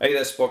Hey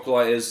there,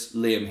 Spotlighters,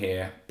 Liam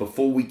here.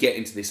 Before we get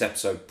into this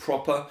episode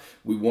proper,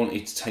 we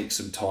wanted to take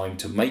some time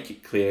to make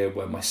it clear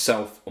where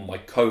myself and my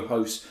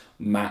co-hosts,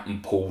 Matt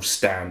and Paul,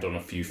 stand on a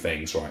few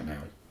things right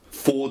now.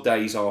 4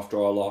 days after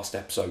our last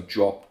episode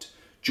dropped,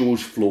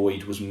 George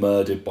Floyd was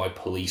murdered by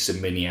police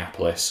in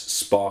Minneapolis,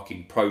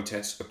 sparking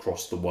protests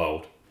across the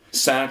world.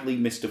 Sadly,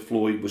 Mr.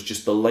 Floyd was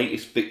just the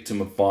latest victim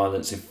of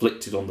violence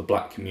inflicted on the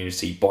black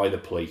community by the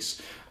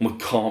police, and we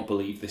can't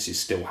believe this is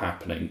still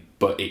happening,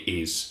 but it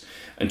is.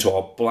 And to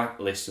our black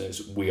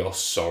listeners, we are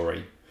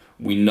sorry.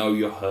 We know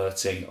you're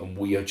hurting, and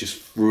we are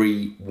just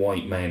three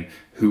white men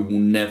who will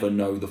never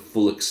know the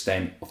full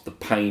extent of the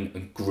pain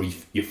and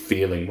grief you're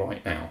feeling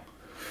right now.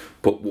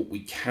 But what we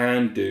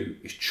can do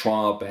is try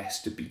our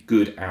best to be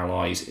good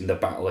allies in the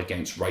battle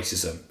against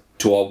racism.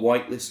 To our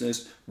white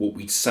listeners, what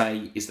we'd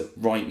say is that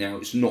right now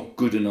it's not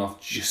good enough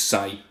to just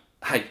say,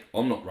 hey,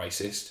 I'm not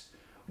racist.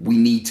 We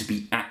need to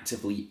be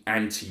actively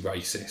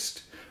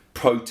anti-racist.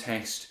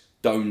 Protest,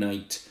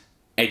 donate,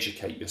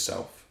 educate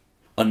yourself.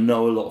 I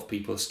know a lot of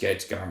people are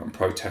scared to go out and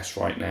protest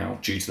right now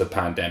due to the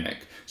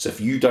pandemic. So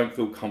if you don't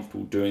feel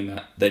comfortable doing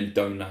that, then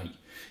donate.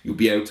 You'll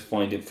be able to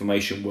find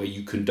information where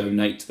you can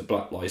donate to the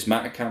Black Lives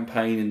Matter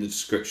campaign in the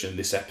description of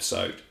this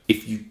episode.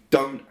 If you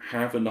don't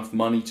have enough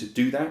money to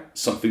do that,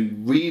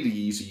 something really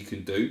easy you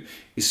can do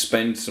is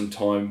spend some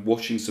time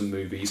watching some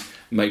movies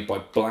made by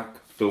black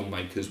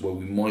filmmakers where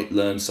we might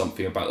learn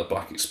something about the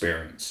black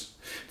experience.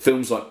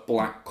 Films like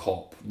Black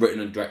Cop, written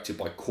and directed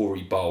by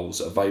Corey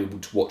Bowles, are available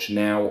to watch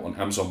now on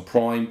Amazon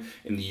Prime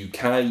in the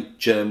UK,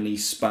 Germany,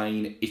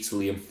 Spain,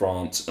 Italy and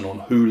France, and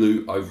on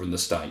Hulu over in the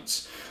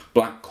States.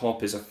 Black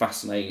Cop is a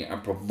fascinating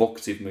and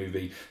provocative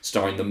movie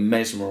starring the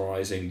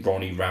mesmerising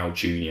Ronnie Rao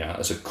Jr.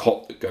 as a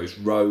cop that goes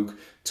rogue,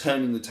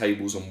 turning the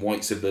tables on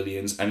white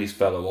civilians and his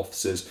fellow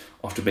officers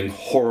after being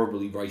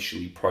horribly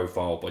racially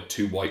profiled by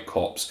two white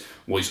cops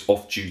while he's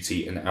off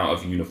duty and out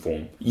of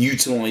uniform.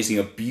 Utilising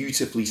a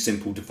beautifully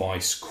simple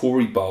device,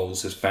 Corey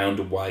Bowles has found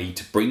a way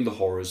to bring the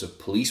horrors of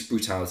police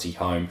brutality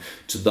home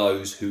to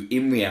those who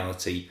in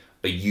reality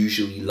are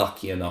usually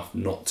lucky enough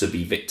not to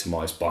be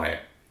victimised by it.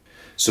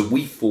 So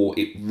we thought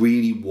it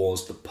really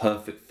was the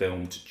perfect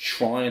film to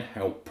try and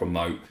help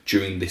promote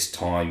during this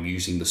time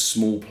using the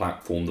small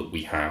platform that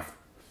we have.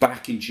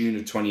 Back in June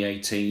of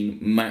 2018,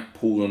 Matt,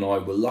 Paul and I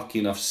were lucky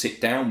enough to sit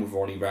down with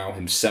Ronnie Rao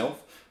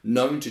himself,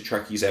 known to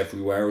Trekkies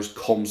everywhere as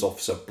Comms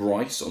Officer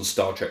Bryce on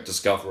Star Trek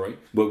Discovery,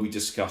 where we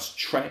discussed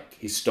Trek,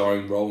 his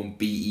starring role in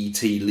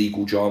BET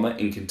legal drama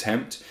In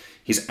Contempt,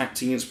 his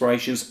acting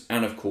inspirations,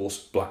 and of course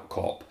Black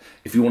Cop.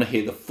 If you want to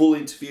hear the full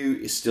interview,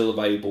 it's still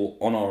available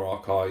on our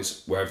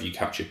archives wherever you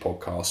catch your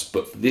podcasts.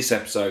 But for this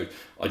episode,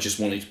 I just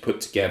wanted to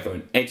put together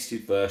an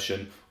edited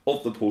version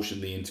of the portion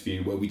of the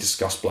interview where we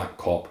discuss Black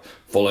Cop,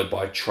 followed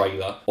by a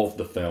trailer of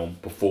the film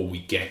before we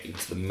get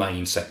into the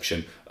main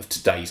section of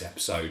today's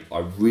episode. I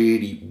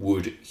really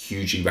would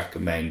hugely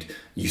recommend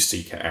you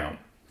seek it out.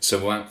 So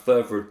without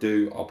further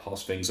ado, I'll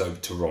pass things over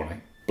to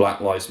Ronnie.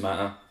 Black Lives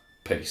Matter.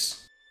 Peace.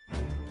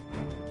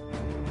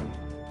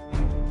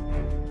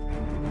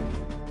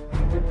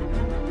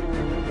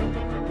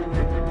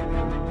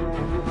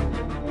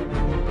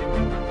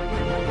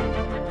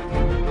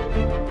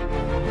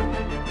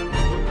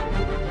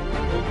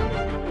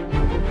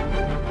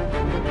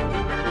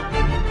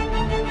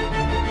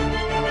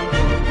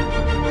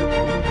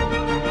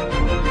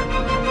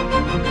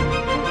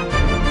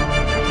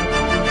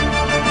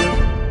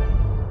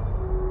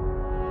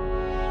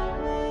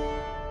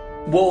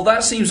 Well,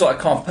 that seems like a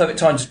kind of perfect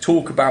time to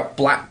talk about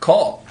Black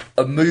Cop,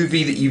 a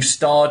movie that you've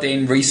starred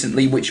in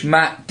recently, which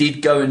Matt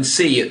did go and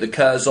see at the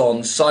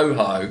Curzon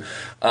Soho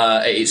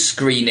at its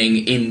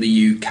screening in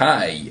the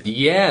UK.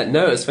 Yeah,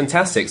 no, it's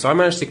fantastic. So I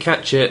managed to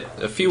catch it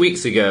a few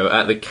weeks ago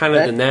at the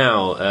Canada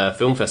Now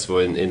Film Festival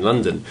in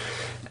London.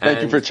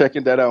 Thank you for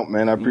checking that out,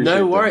 man. I appreciate it.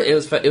 No worry, it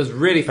was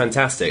really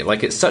fantastic.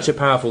 Like, it's such a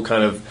powerful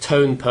kind of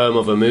tone poem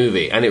of a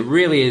movie, and it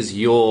really is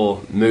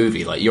your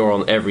movie. Like, you're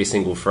on every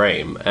single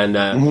frame,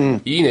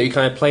 and you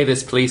kind of play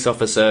this police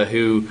officer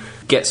who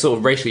gets sort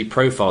of racially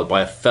profiled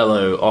by a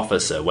fellow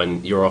officer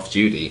when you're off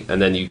duty,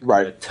 and then you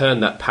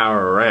turn that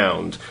power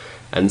around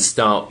and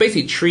start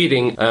basically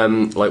treating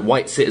like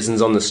white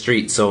citizens on the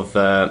streets of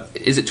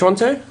is it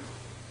Toronto?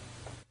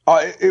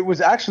 It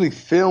was actually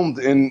filmed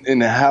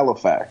in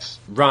Halifax.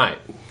 Right.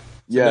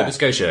 Yeah. Nova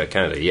Scotia,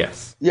 Canada,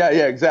 yes. Yeah,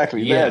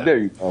 exactly. Yeah, there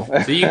you go.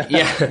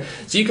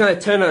 So you kind of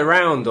turn it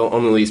around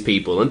on all these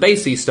people and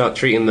basically start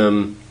treating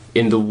them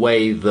in the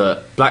way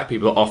that black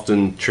people are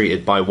often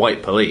treated by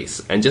white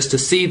police. And just to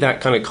see that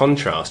kind of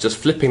contrast, just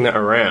flipping that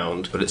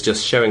around, but it's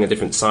just showing a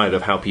different side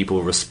of how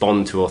people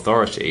respond to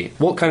authority.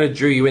 What kind of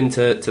drew you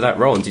into that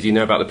role? And did you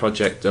know about the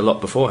project a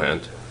lot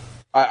beforehand?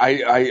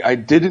 I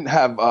didn't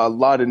have a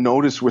lot of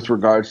notice with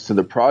regards to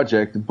the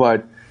project,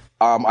 but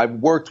I've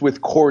worked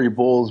with Corey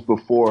Bowles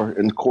before,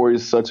 and Corey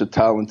is such a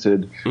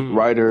talented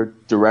writer,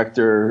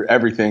 director,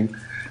 everything.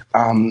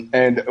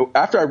 And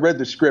after I read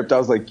the script, I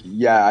was like,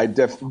 yeah,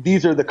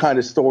 these are the kind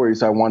of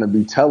stories I want to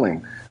be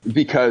telling,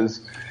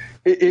 because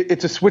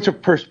it's a switch of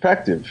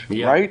perspective,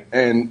 right?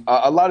 And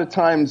a lot of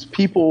times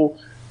people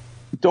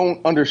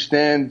don't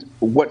understand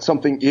what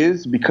something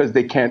is because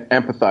they can't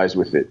empathize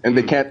with it, and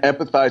they can't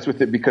empathize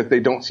with it because they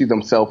don't see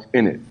themselves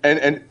in it.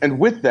 And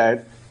with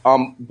that,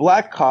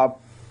 Black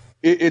Cop,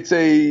 it's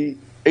a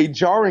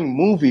jarring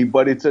movie,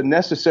 but it's a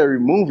necessary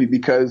movie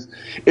because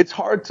it's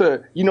hard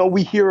to,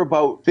 we hear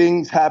about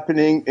things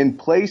happening in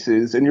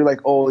places and you're like,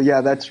 oh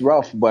yeah, that's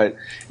rough, but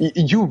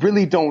you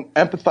really don't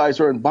empathize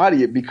or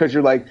embody it because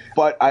you're like,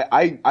 but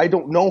I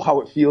don't know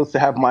how it feels to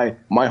have my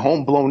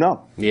home blown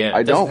up. Yeah,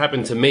 it doesn't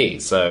happen to me,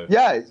 so.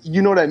 Yeah,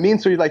 you know what I mean?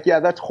 So you're like, yeah,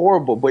 that's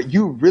horrible, but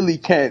you really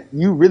can't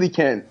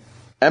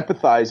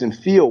empathize and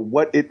feel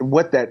what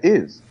that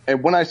is.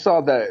 And when I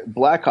saw that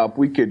Black Cop,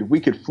 we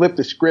could flip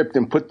the script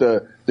and put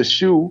the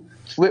shoe,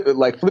 flip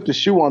the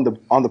shoe on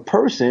the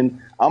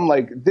person. I'm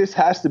like, this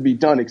has to be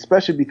done,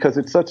 especially because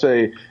it's such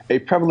a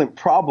prevalent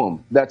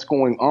problem that's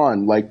going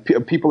on. Like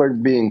people are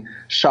being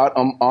shot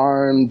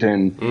unarmed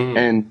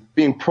and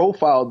being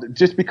profiled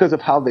just because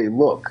of how they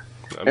look.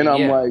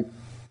 I'm like,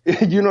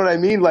 you know what I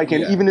mean? Like,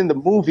 and even in the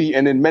movie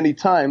and in many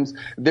times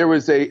there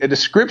was a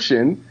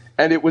description.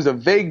 And it was a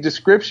vague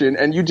description,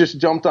 and you just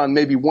jumped on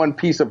maybe one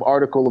piece of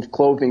article of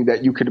clothing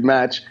that you could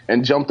match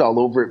and jumped all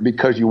over it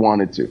because you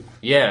wanted to.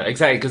 Yeah,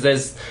 exactly,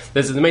 because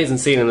there's an amazing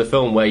scene in the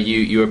film where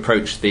you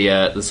approach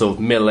the sort of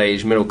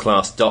middle-aged,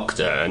 middle-class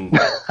doctor, and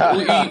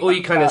all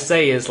you kind of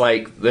say is,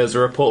 like, there's a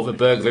report of a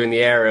burglar in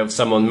the area of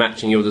someone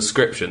matching your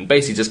description,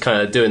 basically just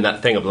kind of doing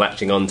that thing of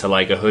latching on to,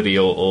 like, a hoodie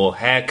or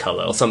hair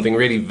colour or something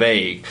really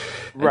vague.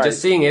 And just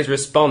seeing his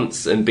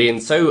response and being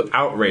so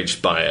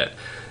outraged by it.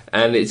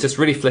 And it's just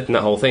really flipping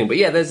that whole thing. But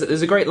yeah, there's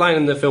a great line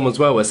in the film as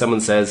well where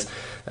someone says,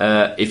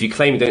 if you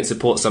claim you don't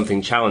support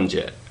something, challenge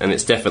it. And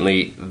it's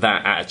definitely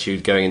that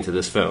attitude going into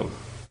this film.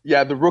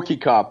 Yeah, the rookie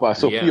cop,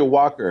 Sophia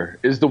Walker,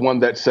 is the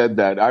one that said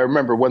that. I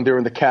remember when they were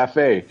in the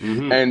cafe.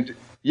 Mm-hmm. And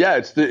yeah,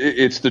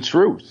 it's the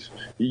truth,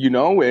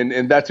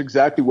 and that's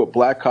exactly what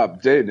Black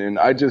Cop did. And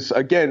I just,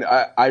 again,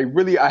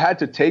 I had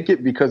to take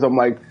it because I'm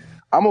like,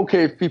 I'm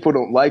okay if people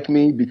don't like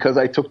me because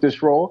I took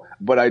this role,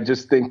 but I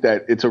just think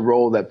that it's a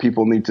role that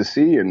people need to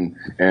see, and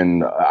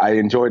I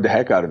enjoyed the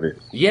heck out of it.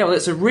 Yeah, well,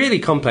 it's a really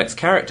complex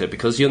character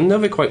because you're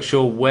never quite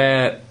sure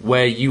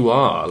where you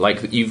are.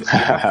 Like you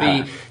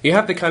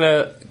have the kind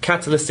of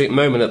catalytic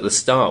moment at the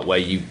start where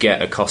you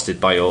get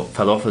accosted by your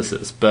fellow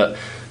officers, but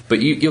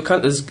you're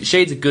kind of, there's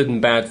shades of good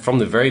and bad from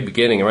the very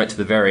beginning right to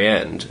the very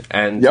end,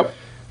 and. Yep.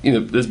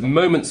 There's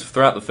moments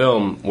throughout the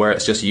film where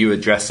it's just you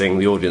addressing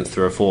the audience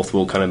through a fourth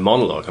wall kind of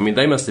monologue. I mean,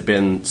 they must have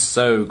been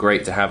so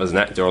great to have as an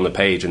actor on the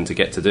page and to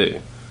get to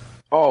do.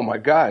 Oh my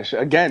gosh!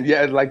 Again,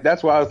 yeah, like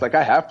that's why I was like,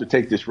 I have to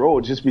take this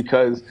role just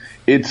because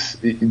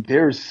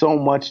there's so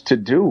much to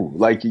do.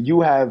 Like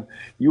you have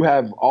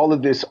all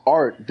of this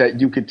art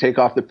that you could take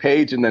off the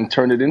page and then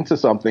turn it into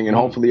something, and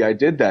hopefully I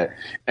did that.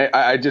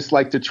 I just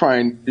like to try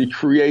and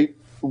create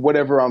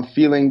whatever I'm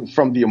feeling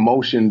from the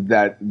emotion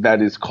that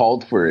is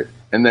called for it,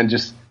 and then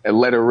just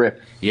let it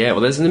rip. Yeah,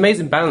 well, there's an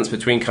amazing balance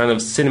between kind of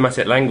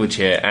cinematic language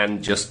here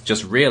and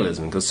just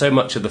realism, because so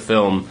much of the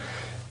film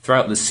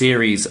throughout the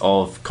series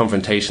of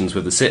confrontations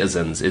with the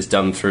citizens is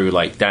done through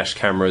like dash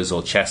cameras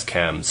or chest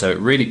cams, so it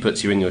really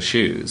puts you in your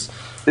shoes.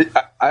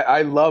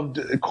 I loved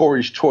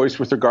Corey's choice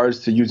with regards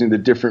to using the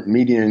different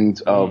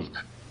mediums of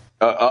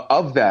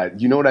that,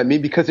 you know what I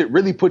mean? Because it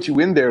really puts you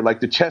in there.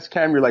 Like the chest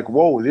cam, you're like,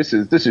 whoa, this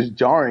is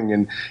jarring.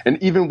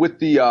 And even with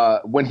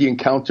the when he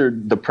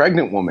encountered the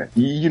pregnant woman,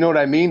 you know what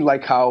I mean?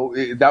 Like how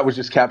that was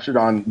just captured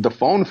on the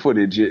phone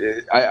footage.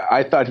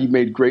 I thought he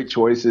made great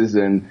choices,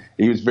 and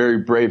he was very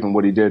brave in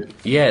what he did.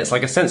 Yeah, it's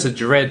like a sense of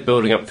dread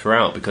building up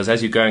throughout, because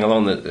as you're going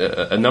along,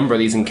 a number of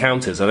these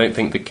encounters, I don't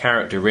think the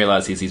character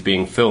realizes he's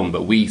being filmed,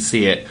 but we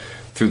see it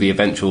through the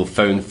eventual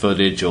phone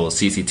footage or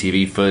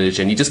CCTV footage,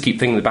 and you just keep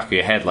thinking in the back of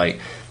your head, like,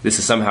 this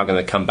is somehow going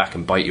to come back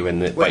and bite you in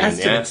the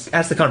ass.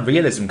 That's the kind of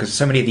realism, because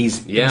so many of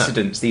these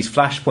incidents, these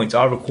flashpoints,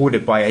 are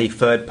recorded by a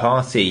third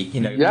party,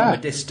 from a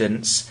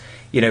distance,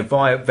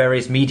 via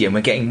various media, and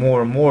we're getting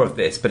more and more of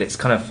this, but it's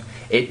kind of,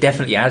 it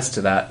definitely adds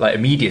to that, like,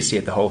 immediacy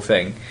of the whole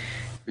thing.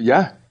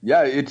 Yeah,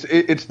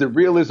 it's the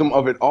realism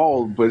of it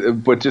all,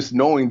 but just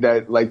knowing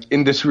that, like,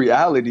 in this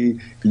reality,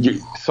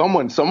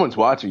 someone's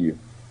watching you.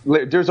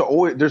 There's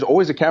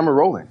always a camera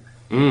rolling.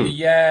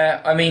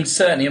 Yeah, I mean,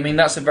 certainly. I mean,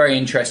 that's a very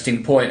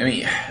interesting point. I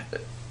mean,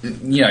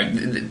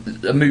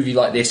 a movie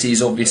like this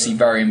is obviously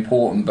very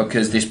important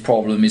because this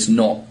problem is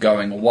not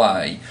going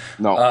away.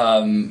 No.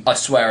 I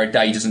swear a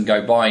day doesn't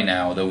go by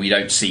now that we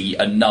don't see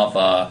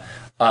another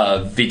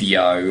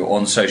video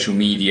on social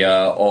media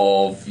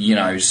of,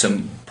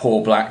 some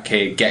poor black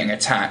kid getting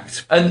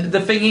attacked. And the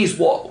thing is,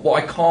 what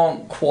I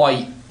can't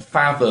quite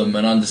fathom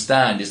and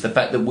understand is the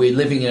fact that we're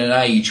living in an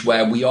age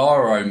where we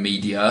are our own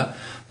media.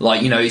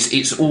 Like,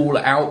 it's all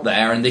out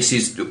there, and this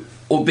is,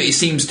 but it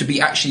seems to be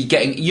actually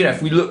getting,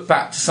 if we look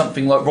back to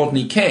something like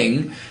Rodney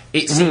King,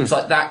 it seems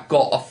like that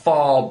got a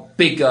far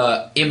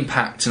bigger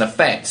impact and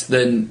effect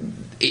than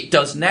it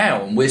does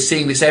now, and we're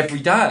seeing this every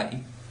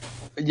day.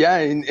 Yeah,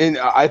 and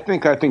I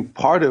think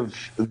part of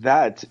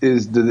that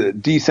is the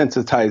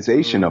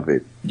desensitization of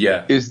it.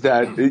 Yeah, is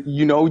that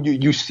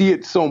you see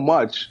it so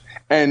much,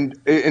 and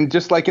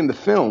just like in the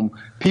film,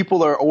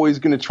 people are always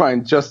going to try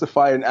and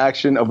justify an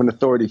action of an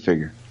authority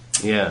figure.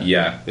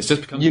 Yeah. It's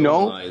just become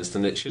normalised,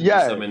 and it should be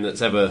something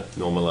that's ever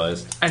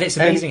normalised. And it's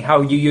amazing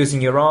how you're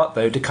using your art,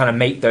 though, to kind of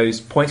make those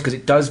points, because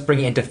it does bring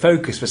it into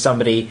focus for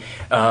somebody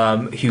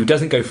who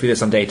doesn't go through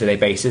this on a day-to-day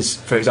basis,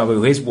 for example,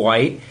 who is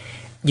white.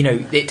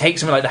 It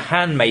takes something like The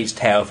Handmaid's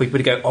Tale for people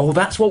to go, oh,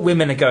 that's what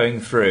women are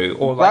going through,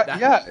 or like that.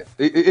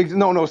 Yeah,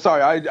 no,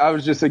 sorry, I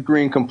was just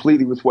agreeing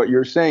completely with what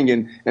you're saying,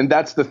 and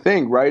that's the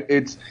thing, right?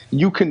 It's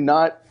you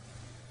cannot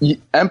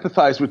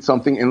empathize with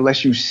something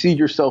unless you see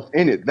yourself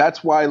in it.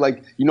 That's why,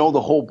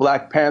 the whole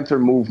Black Panther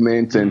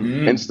movement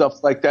and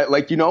stuff like that.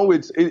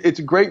 It's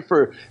great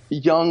for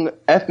young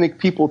ethnic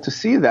people to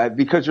see that,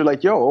 because you're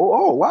like,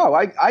 wow,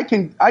 I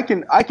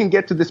can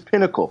get to this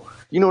pinnacle.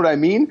 You know what I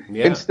mean?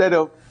 Yeah.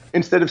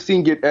 Instead of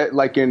seeing it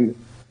in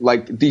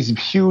these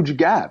huge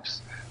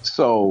gaps.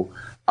 So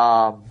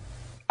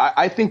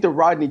I think the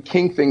Rodney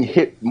King thing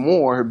hit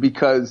more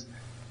because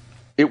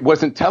it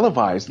wasn't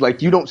televised.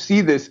 You don't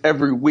see this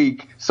every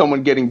week,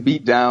 someone getting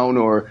beat down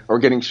or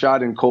getting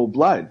shot in cold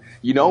blood.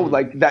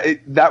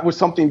 That was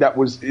something that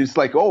it's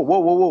like, oh, whoa,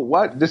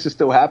 what? This is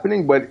still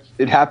happening, but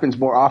it happens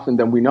more often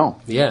than we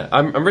know. Yeah,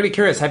 I'm really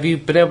curious. Have you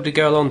been able to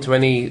go along to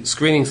any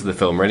screenings of the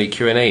film or any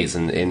Q&As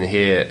and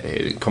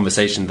hear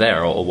conversation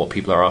there, or what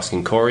people are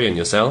asking Corey and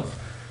yourself?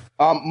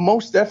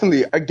 Most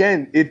definitely.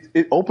 Again,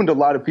 it opened a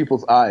lot of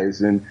people's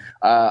eyes, and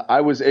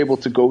I was able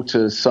to go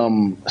to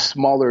some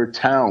smaller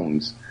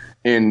towns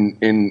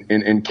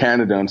in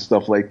Canada and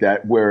stuff like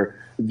that, where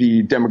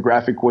the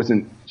demographic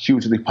wasn't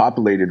hugely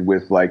populated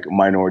with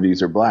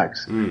minorities or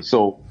blacks.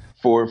 So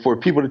for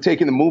people to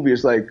take in the movie,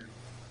 it's like,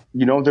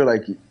 they're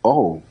like,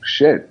 oh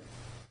shit,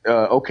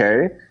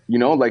 okay,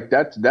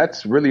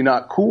 that's really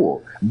not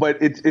cool. But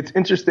it's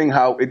interesting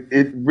how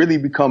it really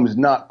becomes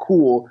not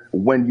cool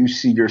when you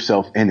see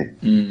yourself in it.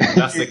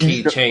 That's the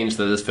key change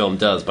that this film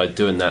does by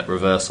doing that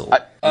reversal.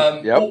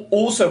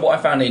 Also, what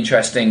I found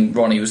interesting,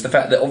 Ronnie, was the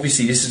fact that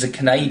obviously this is a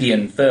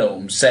Canadian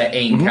film set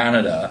in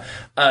Canada.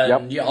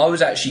 And I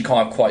was actually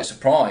kind of quite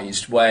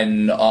surprised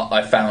when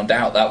I found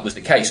out that was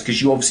the case,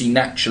 because you obviously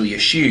naturally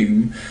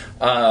assume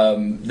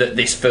that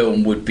this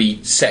film would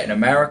be set in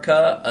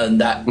America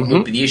and that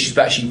would be the issues.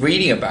 But actually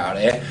reading about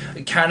it,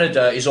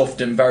 Canada is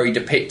often very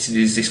depicted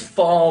as this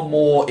far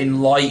more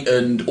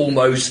enlightened,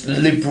 almost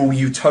liberal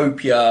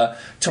utopia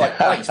type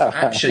place. But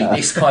actually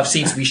this kind of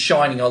seems to be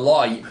shining a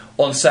light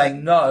on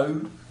saying,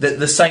 no, that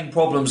the same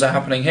problems are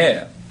happening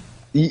here.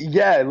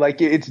 Yeah,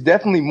 it's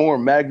definitely more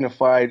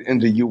magnified in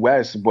the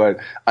U.S., but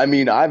I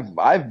mean,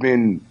 I've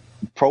been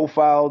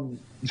profiled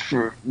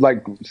for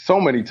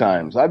so many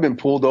times. I've been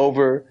pulled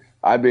over.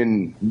 I've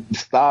been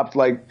stopped.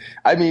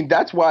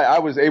 That's why I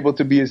was able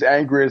to be as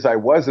angry as I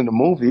was in the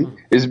movie,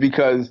 is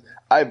because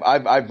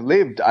I've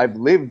lived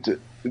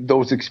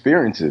those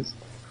experiences.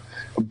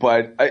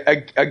 But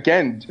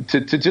again,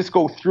 to just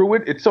go through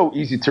it, it's so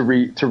easy to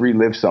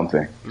relive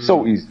something.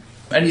 So easy.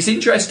 And it's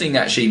interesting,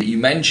 actually, that you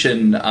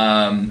mention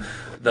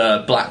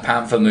the Black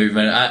Panther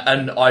movement,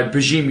 and I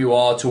presume you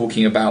are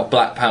talking about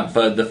Black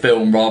Panther, the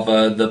film,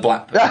 rather the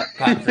Black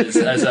Panthers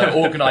as an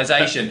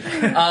organisation.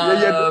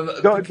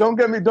 Don't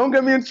get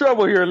me in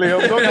trouble here,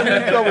 Liam. Don't get me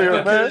in trouble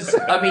here, man.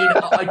 I mean,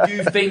 I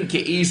do think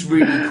it is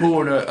really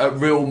cool and a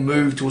real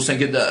move towards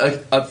thinking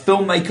that a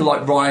filmmaker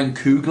like Ryan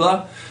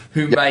Coogler,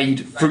 who made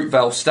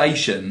Fruitvale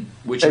Station,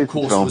 which of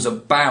course was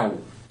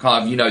about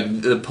kind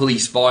of, the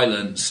police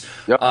violence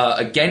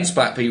against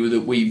black people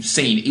that we've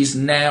seen, is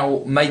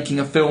now making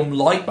a film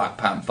like Black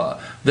Panther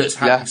that's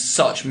having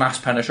such mass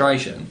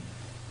penetration.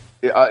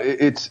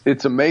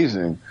 It's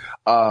amazing.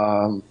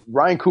 Ryan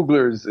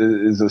Coogler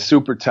is a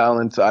super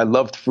talent. I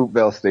loved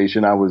Fruitvale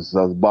Station. I was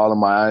bawling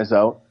my eyes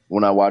out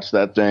when I watched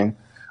that thing.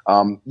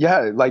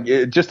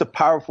 Just a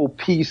powerful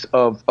piece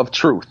of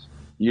truth,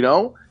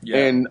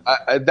 and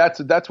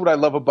that's what I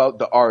love about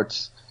the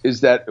arts, is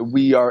that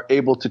we are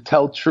able to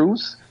tell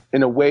truth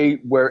in a way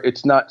where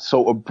it's not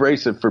so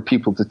abrasive for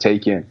people to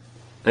take in.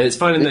 And it's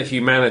finding the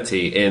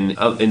humanity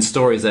in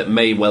stories that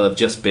may well have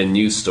just been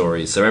news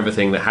stories. So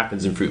everything that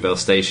happens in Fruitvale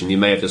Station, you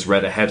may have just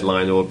read a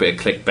headline or a bit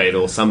of clickbait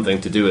or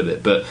something to do with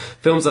it. But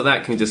films like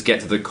that can just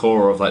get to the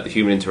core of the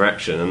human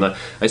interaction. And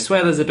I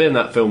swear there's a bit in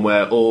that film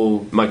where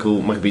all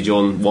Michael B.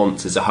 Jordan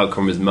wants is a hug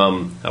from his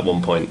mum at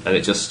one point, and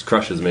it just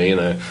crushes me,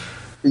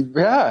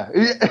 Yeah,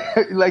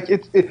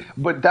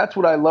 but that's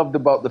what I loved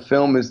about the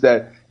film, is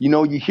that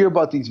you hear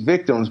about these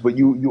victims, but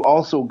you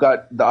also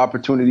got the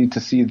opportunity to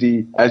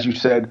see as you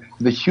said,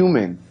 the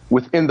human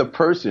within the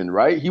person,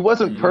 right? He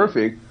wasn't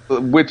perfect,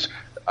 which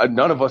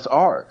none of us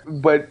are,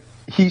 but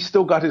he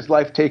still got his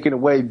life taken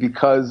away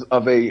because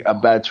of a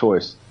bad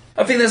choice.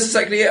 I think that's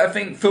exactly it. I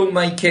think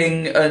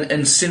filmmaking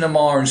and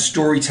cinema and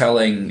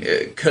storytelling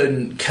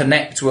can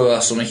connect with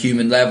us on a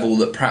human level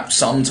that perhaps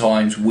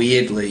sometimes,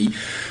 weirdly,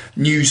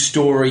 news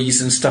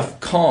stories and stuff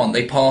can't.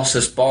 They pass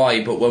us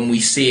by, but when we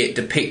see it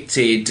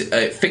depicted,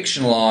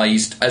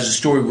 fictionalized as a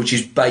story which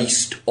is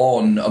based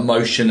on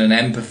emotion and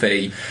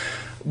empathy,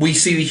 we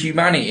see the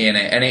humanity in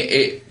it, and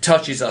it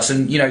touches us.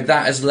 And,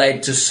 that has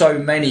led to so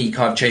many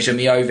kind of changes. I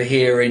mean, over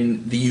here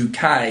in the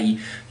UK,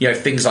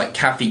 things like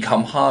Kathy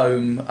Come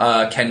Home,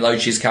 Ken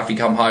Loach's Kathy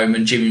Come Home,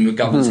 and Jimmy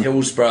McGovern's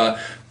Hillsborough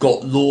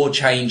got law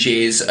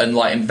changes and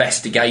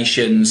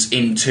investigations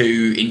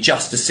into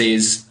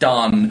injustices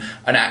done,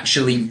 and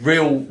actually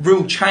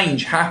real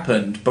change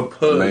happened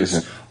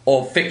because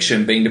of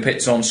fiction being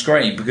depicted on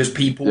screen, because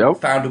people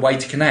found a way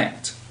to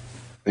connect.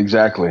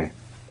 Exactly.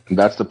 And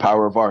that's the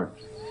power of art.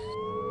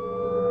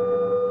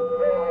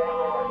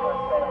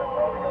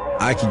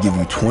 I could give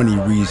you 20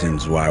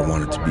 reasons why I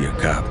wanted to be a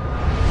cop.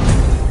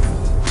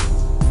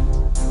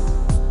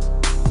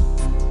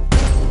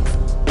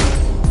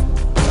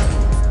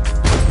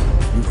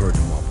 You've heard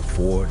them all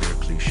before, they're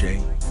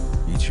cliche,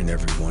 each and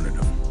every one of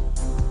them.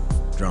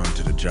 Drawn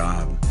to the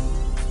job,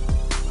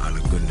 I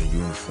look good in the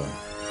uniform.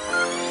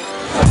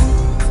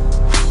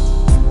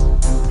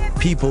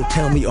 People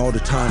tell me all the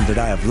time that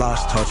I have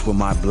lost touch with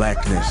my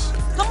blackness.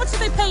 How much are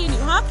they paying you,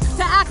 huh?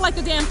 To act like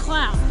a damn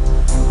clown.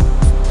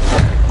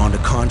 On the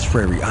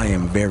contrary, I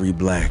am very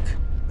black.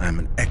 I'm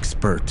an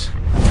expert.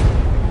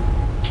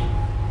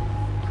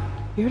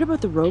 You heard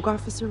about the rogue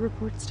officer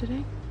reports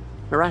today?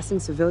 Harassing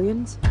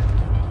civilians?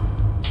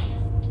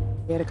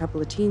 He had a couple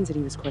of teens that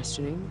he was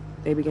questioning.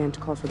 They began to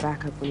call for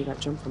backup when he got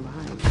jumped from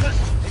behind.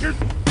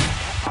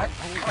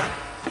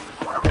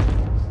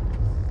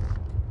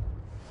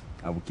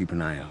 I will keep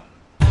an eye out.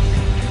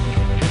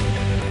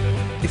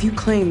 If you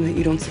claim that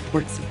you don't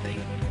support something,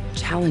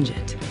 challenge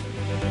it.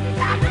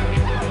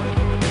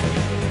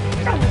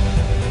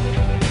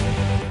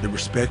 The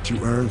respect you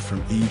earn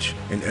from each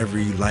and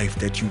every life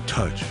that you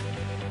touch,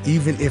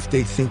 even if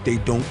they think they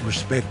don't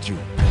respect you.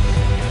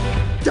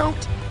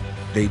 Don't!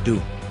 They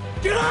do.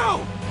 Get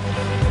out!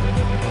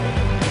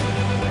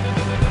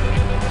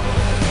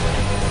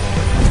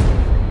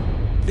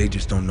 They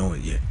just don't know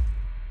it yet.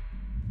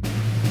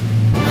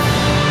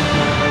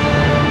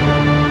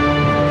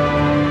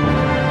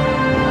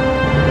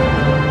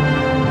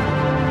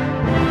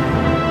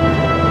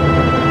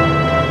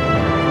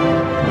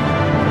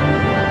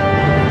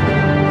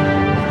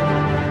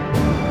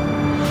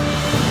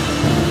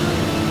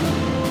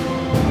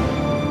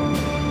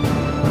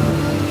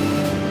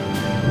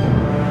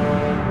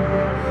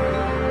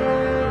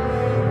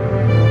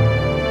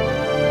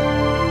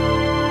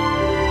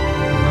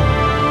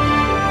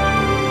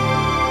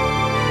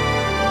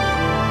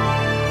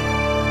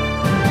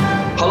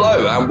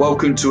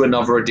 Welcome to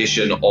another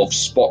edition of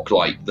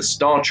Spotlight, the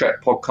Star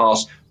Trek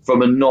podcast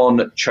from a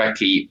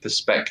non-Trekkie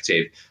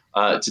perspective.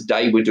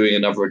 Today we're doing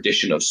another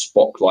edition of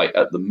Spotlight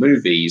at the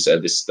Movies.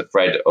 This is the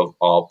thread of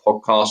our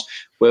podcast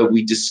where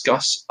we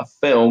discuss a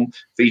film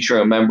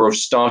featuring a member of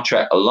Star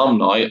Trek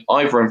alumni,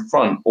 either in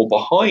front or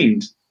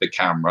behind the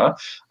camera.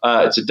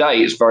 Today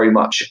it's very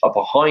much a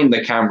behind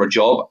the camera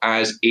job,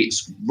 as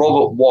it's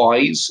Robert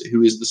Wise,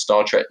 who is the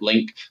Star Trek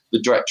link, the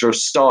director of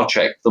Star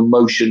Trek, the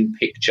motion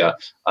picture.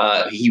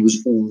 He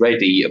was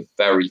already a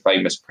very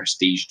famous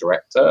prestige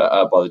director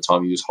by the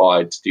time he was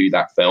hired to do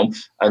that film.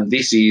 And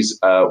this is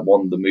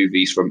one of the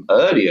movies from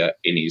earlier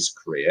in his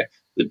career,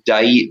 The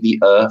Day the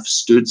Earth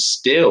Stood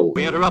Still.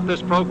 We interrupt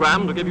this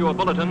program to give you a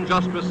bulletin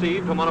just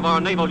received from one of our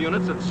naval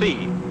units at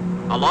sea.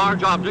 A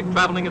large object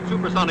traveling at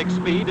supersonic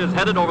speed is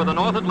headed over the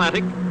North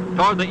Atlantic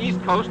toward the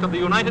east coast of the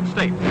United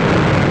States.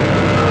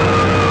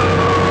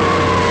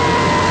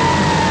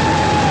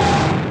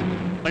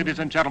 Ladies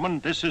and gentlemen,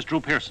 this is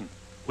Drew Pearson.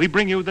 We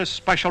bring you this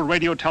special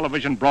radio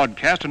television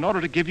broadcast in order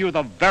to give you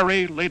the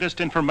very latest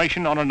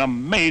information on an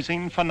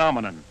amazing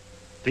phenomenon: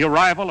 the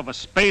arrival of a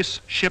space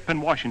ship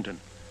in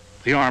Washington.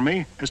 The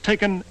Army has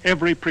taken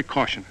every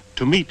precaution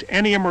to meet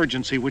any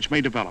emergency which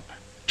may develop.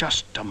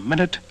 Just a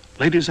minute,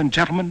 ladies and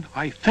gentlemen,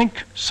 I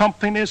think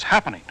something is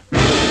happening.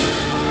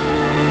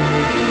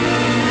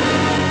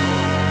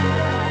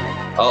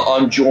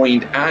 I'm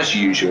joined, as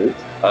usual,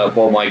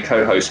 by my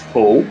co-host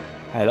Paul.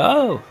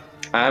 Hello.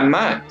 And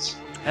Matt.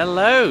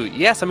 Hello.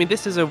 Yes, I mean,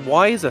 this is a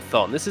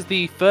Wiser-thon. This is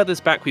the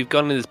furthest back we've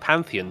gone in this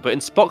pantheon. But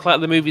in Spotlight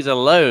of the Movies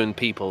alone,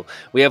 people,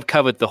 we have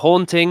covered The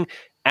Haunting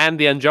and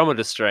The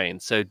Andromeda Strain.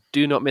 So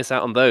do not miss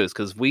out on those,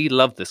 because we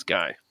love this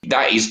guy.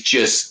 That is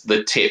just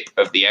the tip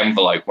of the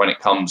envelope when it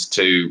comes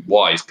to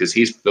Wise, because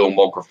his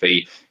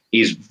filmography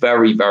is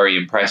very, very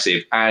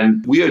impressive.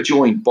 And we are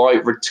joined by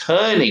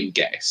returning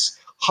guest,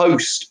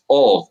 host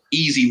of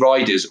Easy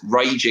Riders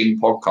Raging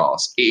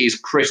Podcast. It is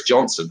Chris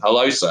Johnson.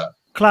 Hello, sir.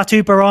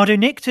 Klaatu Baradu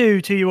Nikto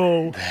to you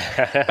all.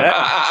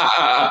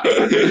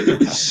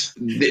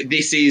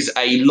 This is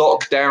a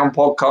lockdown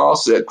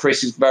podcast.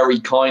 Chris is very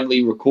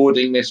kindly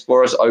recording this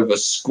for us over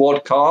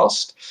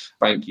Squadcast.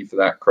 Thank you for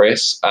that,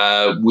 Chris.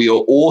 We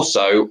are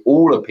also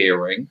all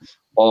appearing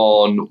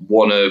on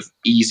one of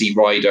Easy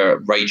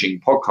Rider Raging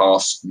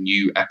Podcast's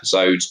new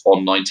episodes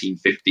on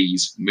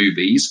 1950s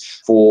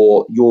movies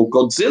for your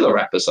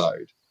Godzilla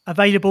episode.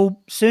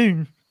 Available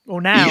soon.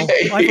 Or now.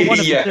 Either one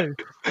of the two.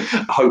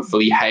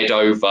 Hopefully head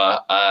over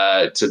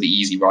to the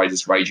Easy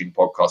Riders Raging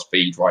podcast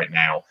feed right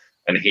now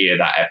and hear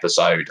that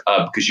episode,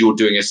 because you're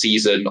doing a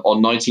season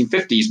on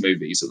 1950s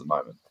movies at the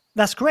moment.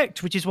 That's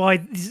correct, which is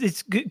why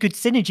it's good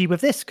synergy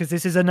with this, because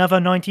this is another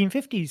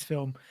 1950s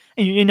film,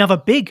 and another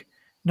big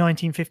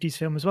 1950s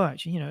film as well.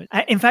 Actually,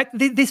 in fact,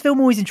 this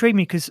film always intrigued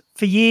me because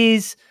for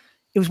years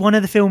it was one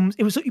of the films.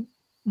 It was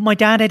my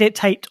dad had it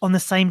taped on the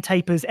same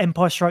tape as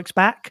Empire Strikes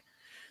Back,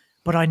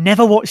 but I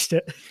never watched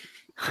it.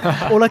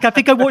 Or I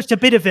think I watched a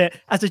bit of it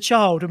as a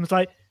child and was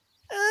like,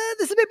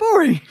 this is a bit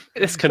boring.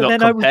 This cannot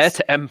compare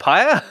to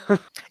Empire.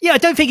 Yeah, I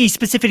don't think he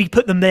specifically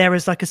put them there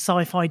as like a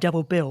sci-fi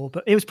double bill,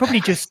 but it was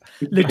probably just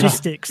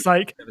logistics.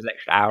 Like there was an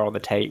extra hour on the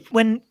tape.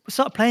 When I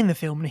started playing the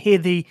film and hear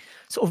the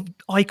sort of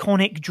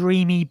iconic,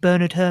 dreamy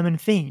Bernard Herrmann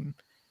theme.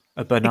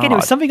 Again, it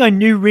was something I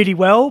knew really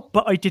well,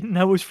 but I didn't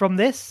know it was from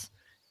this,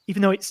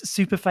 even though it's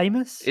super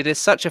famous. It is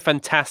such a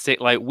fantastic,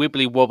 like,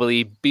 wibbly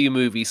wobbly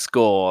B-movie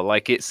score.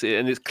 Like it's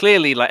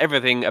clearly like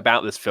everything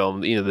about this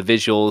film. The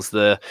visuals,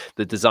 the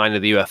design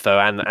of the UFO,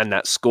 and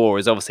that score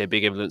is obviously a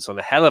big influence on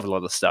a hell of a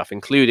lot of stuff,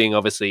 including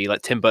obviously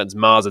like Tim Burton's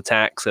Mars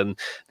Attacks and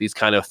these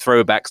kind of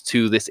throwbacks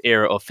to this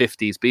era of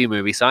 50s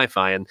B-movie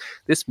sci-fi. And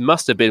this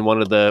must have been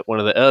one of the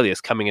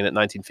earliest, coming in at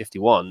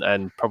 1951,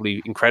 and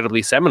probably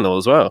incredibly seminal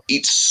as well.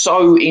 It's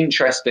so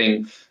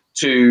interesting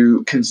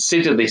to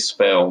consider this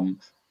film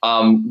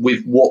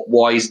with what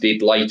Wise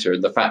did later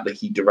and the fact that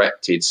he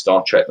directed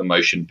Star Trek The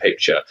Motion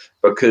Picture.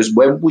 Because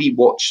when we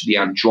watched the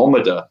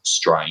Andromeda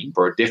Strain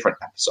for a different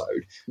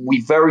episode, we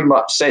very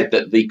much said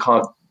that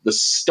the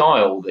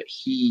style that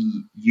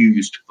he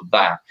used for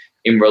that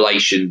in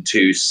relation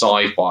to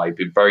sci-fi,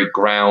 been very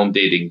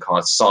grounded in kind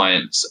of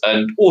science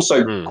and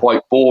also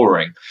quite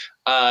boring.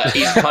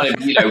 Is kind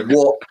of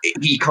what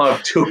he kind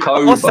of took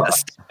over. What's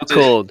that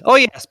called? Oh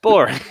yes,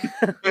 boring.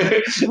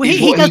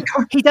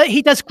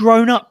 He does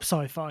grown-up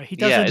sci-fi. He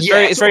doesn't.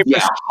 It's very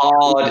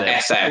hard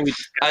SF,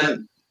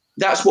 and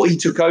that's what he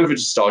took over to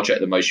Star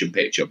Trek: The Motion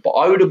Picture. But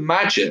I would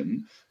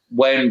imagine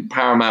when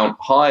Paramount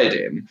hired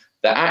him,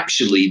 that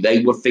actually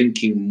they were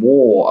thinking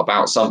more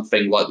about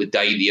something like The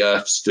Day the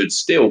Earth Stood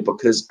Still,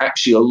 because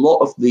actually a lot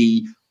of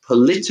the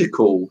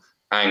political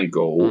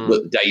angle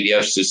that The Day the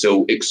Earth Stood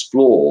Still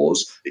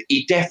explores,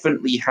 it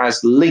definitely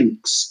has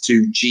links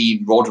to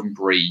Gene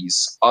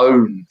Roddenberry's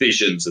own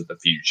visions of the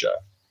future.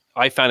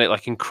 I found it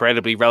like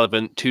incredibly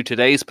relevant to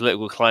today's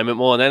political climate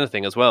more than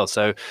anything as well.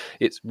 So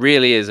it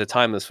really is a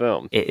timeless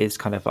film. It is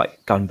kind of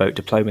like gunboat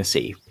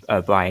diplomacy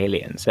by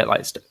aliens, a bit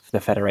like the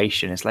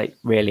Federation. It's like,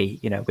 really,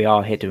 we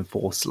are here to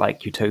enforce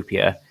like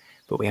utopia,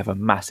 but we have a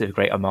massive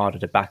great armada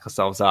to back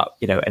ourselves up,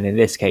 and in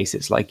this case,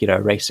 it's like,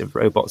 a race of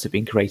robots have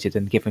been created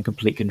and given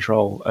complete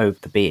control over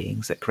the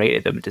beings that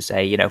created them to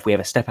say, if we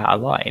ever step out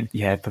of line,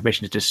 you have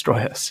permission to destroy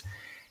us.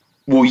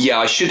 Well, yeah,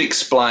 I should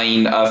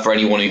explain for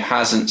anyone who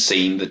hasn't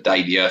seen The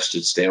Day the Earth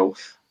Stood Still,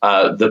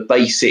 the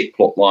basic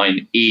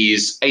plotline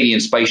is alien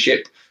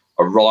spaceship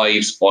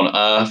arrives on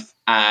Earth,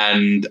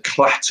 and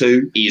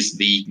Klaatu is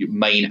the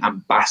main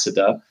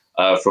ambassador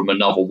from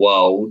another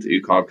world,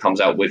 who kind of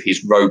comes out with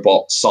his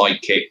robot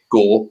sidekick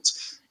Gort,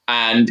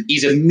 and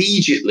is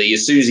immediately,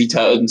 as soon as he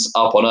turns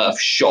up on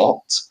Earth,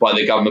 shot by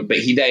the government. But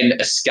he then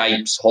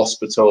escapes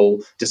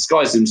hospital,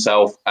 disguises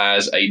himself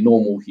as a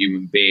normal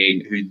human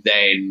being, who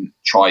then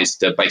tries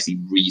to basically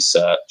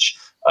research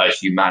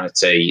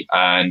humanity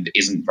and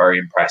isn't very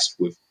impressed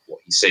with what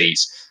he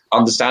sees.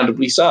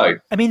 Understandably so.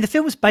 I mean, the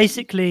film's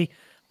basically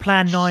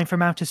Plan 9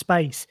 from outer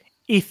space,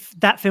 if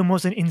that film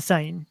wasn't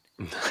insane.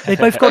 They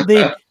both got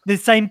the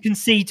same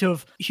conceit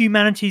of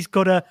humanity's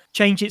got to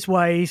change its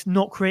ways,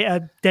 not create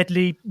a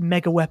deadly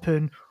mega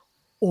weapon,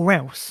 or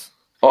else.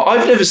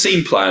 I've never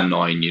seen Plan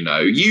 9,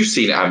 You've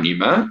seen it, haven't you,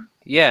 Matt?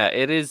 Yeah,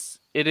 it is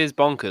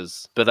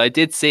bonkers. But I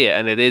did see it,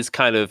 and it is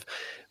kind of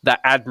that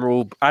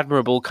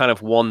admirable kind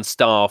of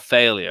one-star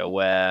failure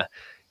where,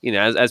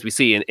 as we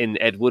see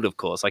in Ed Wood, of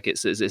course, like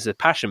it's a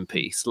passion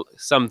piece,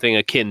 something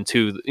akin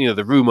to,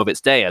 the Room of its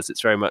day, as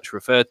it's very much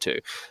referred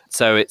to.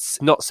 So it's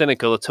not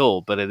cynical at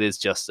all, but it is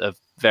just a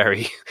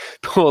very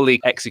poorly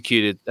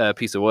executed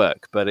piece of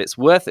work. But it's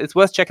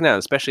worth checking out,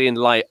 especially in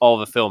light of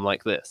a film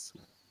like this.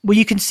 Well,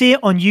 you can see it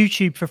on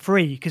YouTube for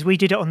free, because we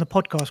did it on the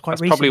podcast quite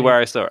recently. That's probably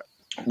where I saw it.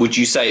 Would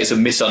you say it's a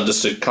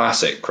misunderstood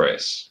classic,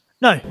 Chris?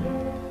 No.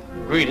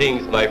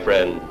 Greetings, my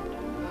friend.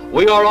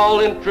 We are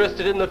all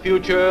interested in the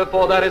future,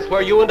 for that is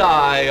where you and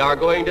I are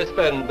going to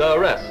spend the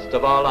rest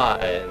of our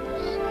lives.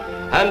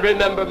 And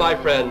remember, my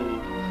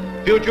friend,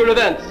 future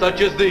events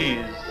such as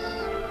these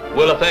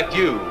will affect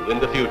you in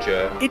the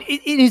future.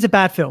 It is a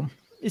bad film.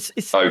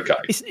 It's okay.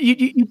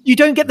 You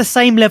don't get the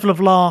same level of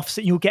laughs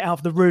that you'll get out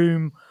of The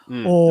Room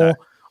or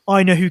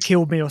I Know Who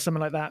Killed Me or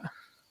something like that.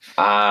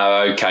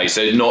 Okay,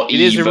 so not. It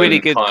is a really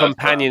good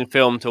companion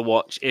film to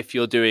watch if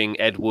you're doing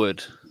Ed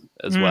Wood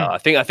as well. I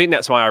think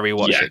that's why I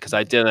rewatched it, because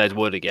I did Ed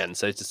Wood again,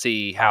 so to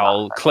see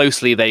how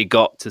closely they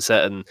got to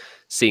certain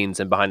scenes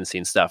and behind the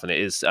scenes stuff, and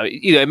it is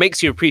it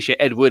makes you appreciate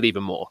Ed Wood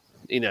even more,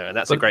 and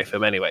that's a great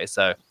film anyway.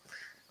 So,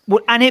 well,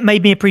 and it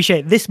made me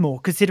appreciate this more,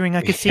 considering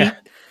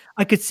I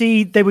I could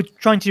see they were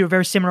trying to do a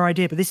very similar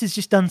idea, but this is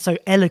just done so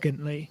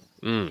elegantly.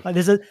 Like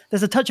there's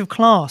a touch of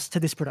class to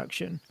this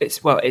production.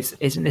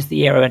 Isn't this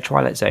the era when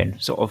Twilight Zone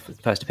sort of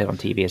first appeared on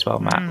TV as well,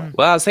 Matt?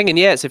 Well, I was thinking,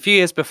 it's a few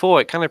years before.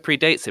 It kind of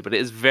predates it, but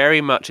it is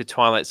very much a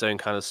Twilight Zone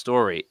kind of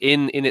story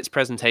in its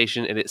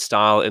presentation, in its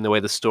style, in the way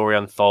the story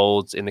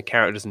unfolds, in the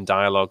characters and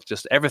dialogue.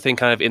 Just everything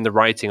kind of in the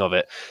writing of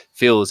it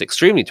feels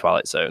extremely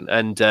Twilight Zone.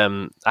 And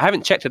I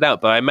haven't checked it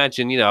out, but I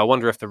imagine, I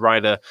wonder if the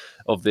writer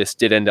of this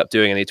did end up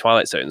doing any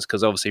Twilight Zones,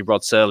 because obviously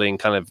Rod Serling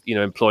kind of,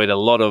 employed a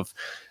lot of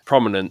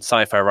prominent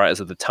sci-fi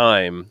writers at the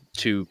time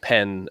to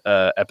pen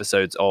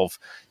episodes of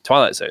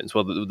Twilight Zones.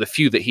 Well, the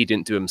few that he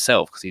didn't do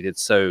himself, because he did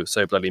so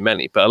bloody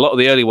many. But a lot of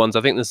the early ones,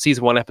 I think the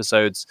season 1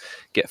 episodes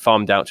get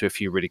farmed out to a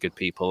few really good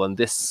people, and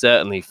this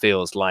certainly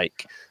feels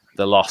like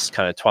the lost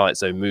kind of Twilight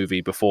Zone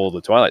movie before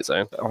the Twilight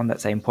Zone. On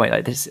that same point,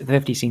 like this, the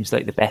 50s seems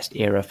like the best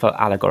era for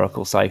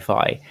allegorical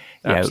sci-fi.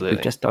 Absolutely.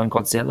 We've just done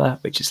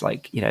Godzilla, which is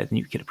like,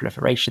 nuclear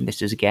proliferation.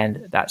 This is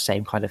again that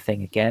same kind of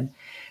thing again.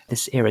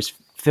 This era is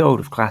filled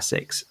with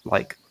classics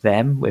like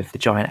them, with the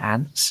giant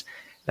ants.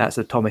 That's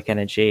Atomic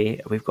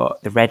Energy. We've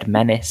got the Red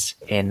Menace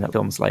in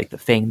films like The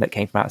Thing that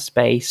came from outer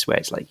space, where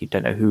it's like you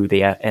don't know who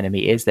the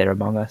enemy is, they're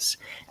among us.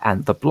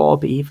 And The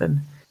Blob,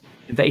 even.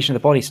 Invasion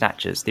of the Body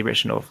Snatchers, the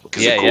original.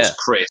 Because of course,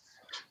 Chris,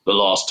 the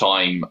last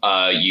time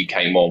you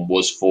came on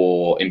was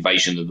for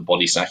Invasion of the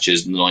Body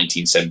Snatchers, the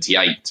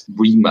 1978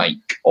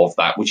 remake of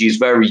that, which is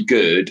very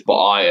good, but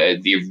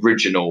the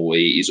original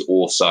is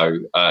also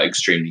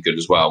extremely good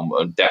as well,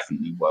 and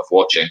definitely worth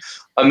watching.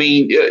 I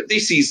mean,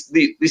 this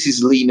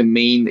is lean and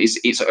mean.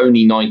 It's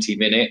only 90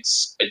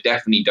 minutes. I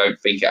definitely don't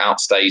think it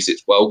outstays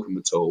its welcome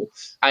at all.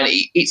 And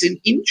it's an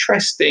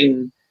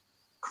interesting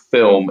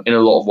film in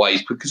a lot of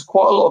ways, because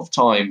quite a lot of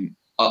time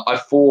I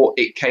thought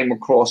it came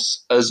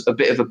across as a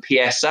bit of a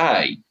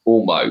PSA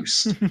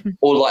almost,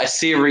 or like a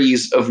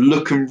series of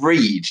Look and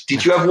Read.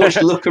 Did you ever watch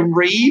Look and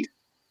Read?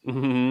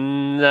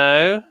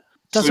 No.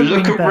 So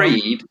Look and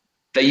Read,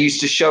 they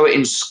used to show it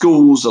in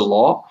schools a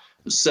lot.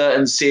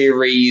 Certain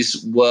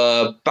series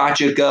were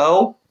Badger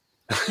Girl.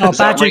 Oh,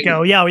 Badger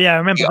Girl. Yeah, I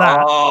remember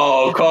that.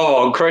 Oh, come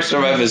on. Chris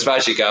remembers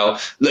Badger Girl.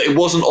 Look, it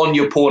wasn't on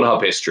your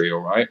Pornhub history, all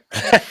right?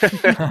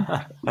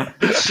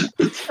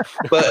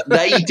 But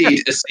they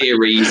did a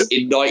series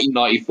in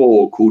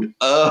 1994 called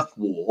Earth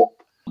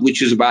Warp,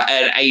 which was about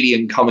an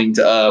alien coming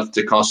to Earth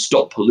to kind of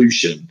stop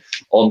pollution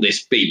on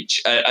this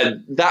beach.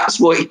 And that's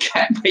what it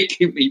kept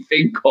making me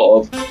think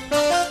of.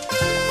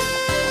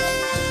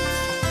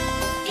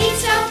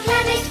 It's our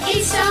planet,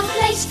 it's our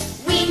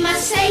place. We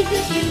must save the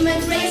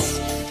human race.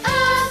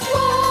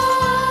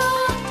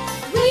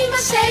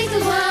 Save the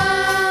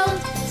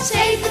world,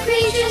 save the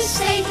creatures,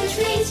 save the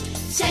trees,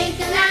 save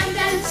the land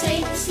and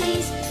save the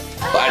seas.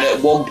 And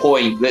at one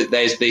point,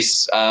 there's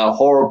this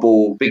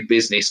horrible big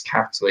business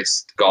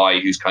capitalist guy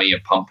who's kind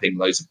of pumping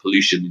loads of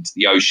pollution into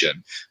the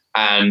ocean.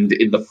 And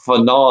in the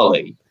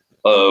finale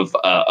of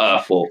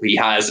Earth Warp, he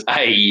has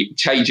a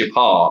change of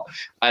heart,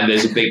 and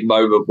there's a big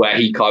moment where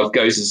he kind of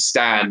goes and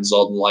stands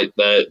on like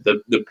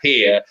the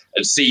pier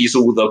and sees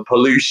all the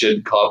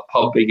pollution kind of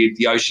pumping into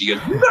the ocean. He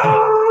goes,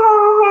 no!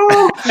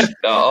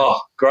 Oh,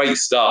 great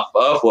stuff.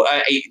 Earth Warp,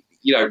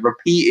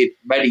 repeated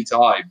many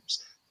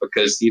times,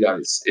 because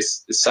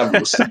it's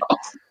several stuff.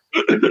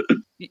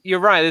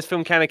 You're right, this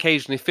film can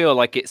occasionally feel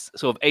like it's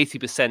sort of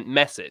 80%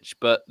 message,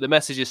 but the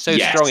message is so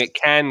strong it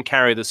can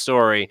carry the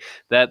story,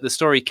 that the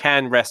story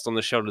can rest on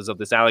the shoulders of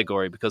this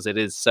allegory, because it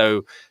is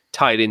so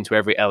tied into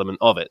every element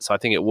of it. So I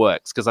think it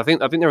works, because I think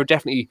there are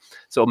definitely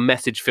sort of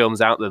message films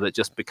out there that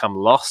just become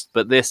lost,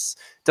 but this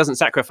doesn't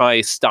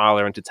sacrifice style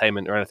or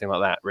entertainment or anything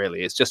like that,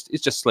 really. It's just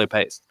slow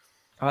paced.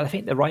 I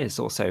think the writers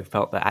also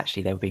felt that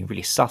actually they were being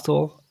really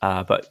subtle,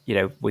 but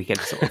we can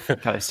sort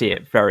of kind of see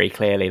it very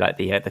clearly, like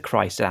the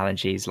Christ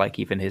analogies, like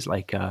even his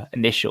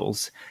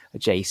initials,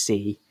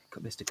 JC,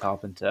 Mr.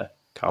 Carpenter,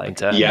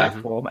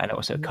 form, and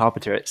also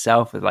Carpenter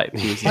itself was like.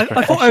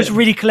 I thought I was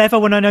really clever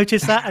when I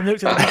noticed that and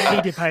looked at the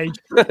Wikipedia page,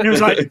 and it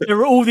was like there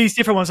were all these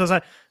different ones. I was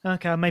like,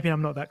 okay, maybe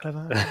I'm not that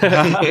clever.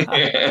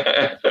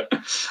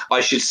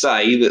 I should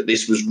say that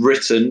this was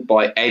written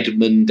by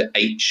Edmund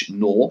H.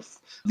 North.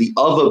 The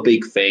other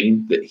big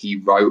thing that he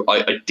wrote,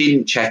 I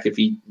didn't check if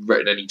he'd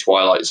written any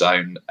Twilight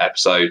Zone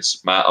episodes,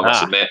 Matt, I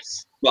must admit,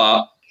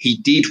 but he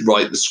did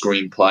write the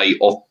screenplay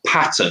of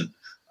Patton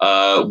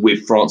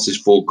with Francis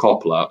Ford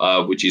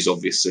Coppola, which is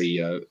obviously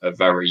a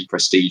very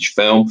prestige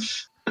film.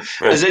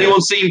 Has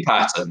anyone seen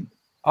Patton?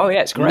 Oh,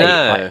 yeah, it's great.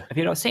 No. Have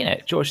you not seen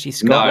it? George C.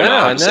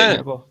 Scott.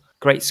 No.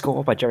 Great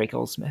score by Jerry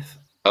Goldsmith.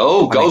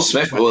 Oh,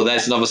 Goldsmith. Well,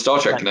 there's another Star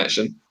Trek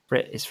connection.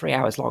 It's 3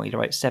 hours long. He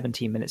writes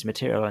 17 minutes of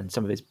material, and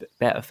some of his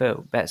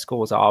better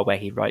scores are where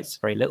he writes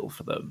very little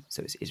for them.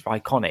 So it's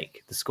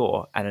iconic, the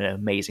score, and an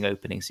amazing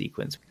opening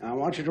sequence. I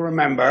want you to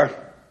remember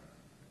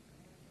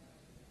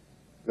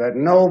that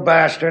no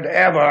bastard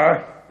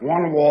ever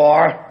won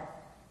war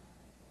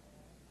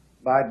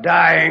by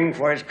dying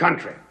for his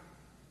country.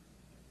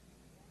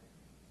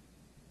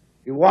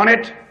 He won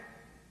it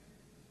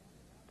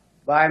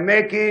by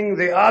making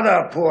the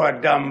other poor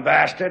dumb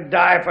bastard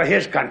die for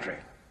his country.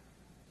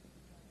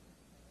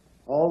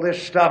 All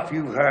this stuff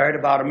you've heard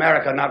about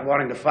America not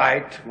wanting to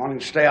fight, wanting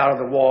to stay out of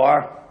the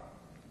war,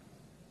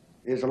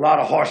 is a lot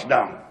of horse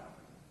dung.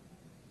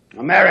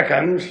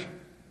 Americans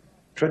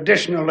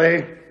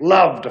traditionally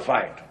love to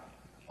fight.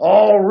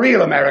 All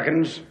real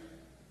Americans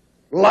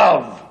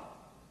love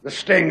the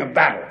sting of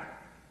battle.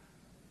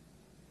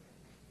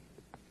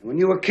 When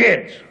you were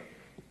kids,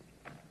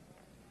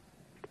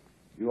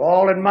 you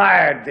all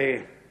admired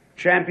the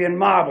champion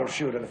marble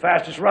shooter, the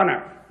fastest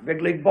runner,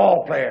 big league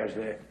ball players,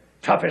 the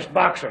toughest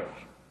boxers.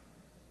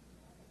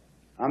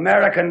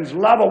 Americans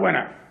love a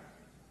winner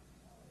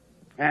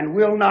and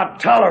will not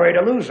tolerate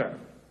a loser.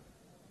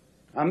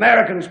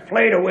 Americans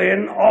play to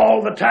win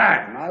all the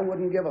time. I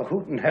wouldn't give a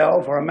hoot in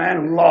hell for a man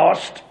who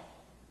lost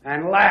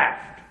and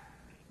laughed.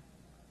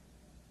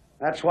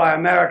 That's why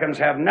Americans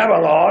have never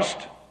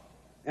lost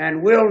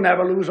and will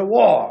never lose a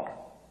war.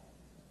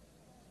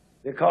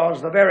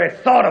 Because the very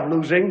thought of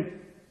losing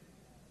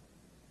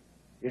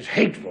is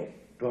hateful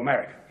to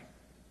Americans.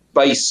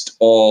 Based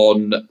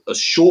on a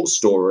short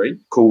story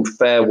called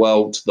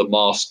Farewell to the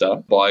Master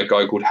by a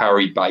guy called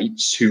Harry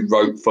Bates, who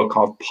wrote for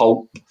kind of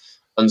pulp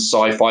and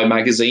sci-fi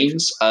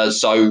magazines.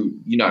 So,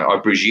 I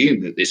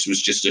presume that this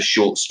was just a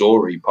short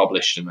story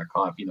published in a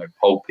kind of,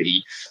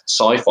 pulpy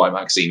sci-fi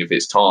magazine of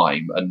its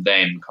time and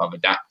then kind of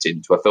adapted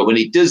into a film. And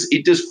it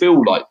does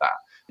feel like that.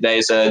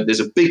 There's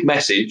a big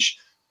message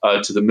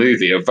to the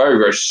movie, a very,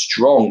 very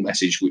strong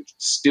message, which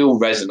still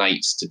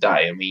resonates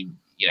today. I mean,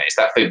 it's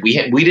that thing.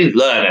 We didn't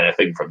learn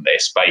anything from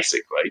this,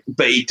 basically.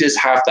 But it does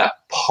have that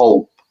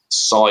pulp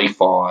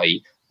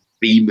sci-fi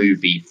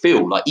B-movie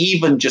feel. Like,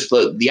 even just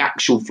the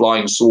actual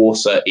flying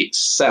saucer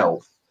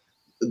itself,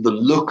 the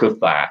look of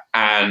that,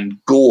 and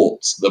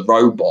Gort, the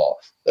robot,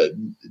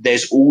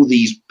 there's all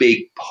these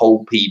big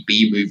pulpy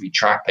B-movie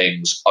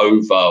trappings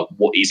over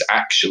what is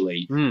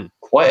actually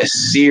quite a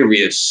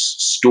serious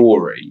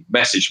story,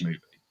 message movie.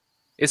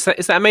 It's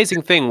that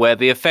amazing thing where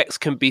the effects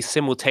can be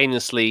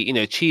simultaneously,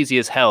 cheesy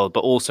as hell,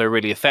 but also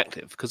really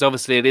effective. Because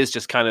obviously it is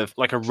just kind of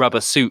like a rubber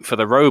suit for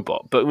the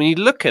robot. But when you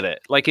look at it,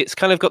 like, it's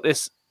kind of got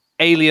this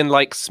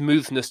alien-like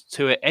smoothness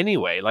to it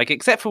anyway. Like,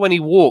 except for when he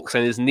walks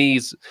and his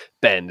knees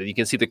bend and you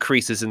can see the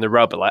creases in the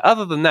rubber. Like,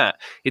 other than that,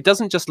 it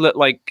doesn't just look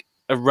like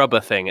a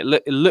rubber thing. It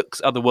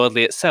looks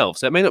otherworldly itself.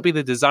 So it may not be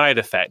the desired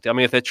effect. I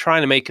mean, if they're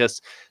trying to make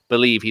us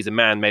believe he's a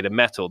man made of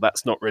metal,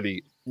 that's not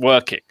really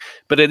working.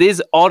 But it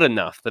is odd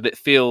enough that it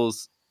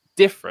feels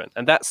different,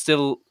 and that's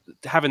still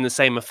having the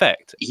same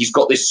effect. He's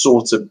got this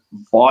sort of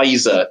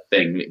visor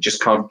thing that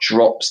just kind of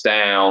drops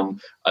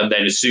down, and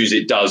then as soon as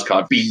it does,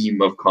 kind of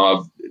beam of kind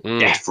of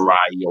death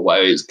ray or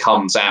whatever, it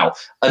comes out.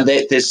 And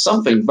there's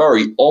something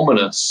very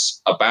ominous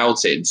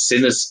about it and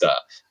sinister.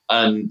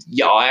 And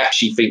yeah, I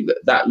actually think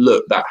that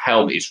look, that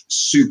helmet is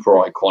super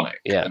iconic.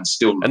 Yeah,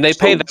 and they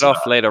pay that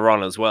off later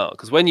on as well.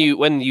 Because when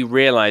you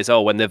realize,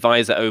 when the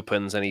visor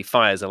opens and he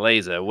fires a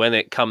laser, when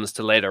it comes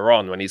to later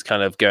on when he's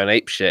kind of going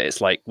apeshit,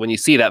 it's like when you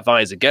see that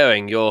visor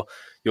going, you're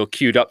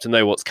queued up to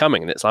know what's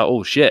coming, and it's like,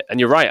 oh shit. And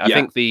you're right. I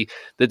think the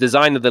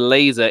design of the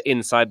laser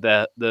inside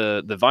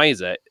the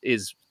visor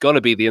is got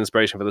to be the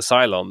inspiration for the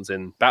Cylons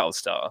in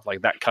Battlestar,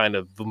 like that kind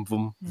of vroom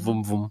vroom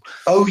vroom vroom.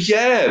 Oh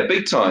yeah,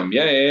 big time.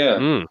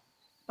 Yeah.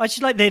 I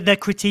just like their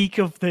critique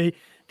of the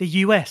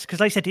US,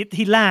 because like I said,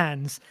 he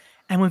lands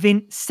and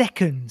within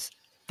seconds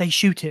they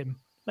shoot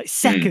him. Like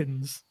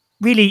seconds.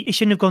 Really, it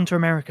shouldn't have gone to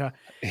America.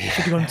 It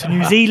should have gone to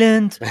New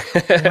Zealand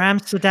or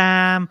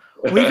Amsterdam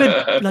or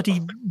even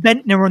bloody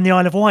Ventnor on the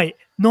Isle of Wight.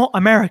 Not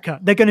America.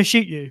 They're going to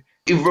shoot you.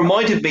 It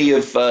reminded me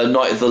of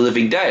Night of the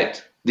Living Dead,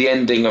 the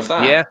ending of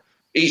that. Yeah.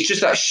 It's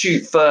just that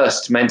shoot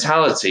first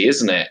mentality,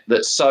 isn't it?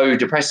 That's so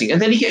depressing.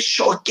 And then he gets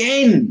shot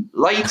again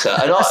later.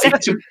 And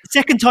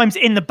second time's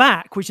in the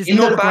back, which is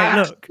not a great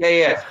look.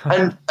 Yeah.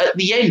 And at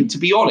the end, to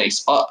be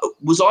honest,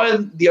 was I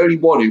the only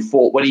one who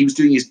thought when he was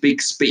doing his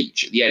big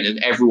speech at the end and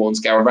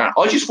everyone's going around,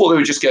 I just thought they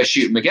were just going to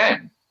shoot him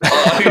again.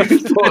 I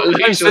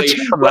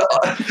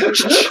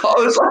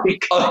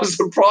was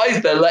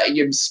surprised they're letting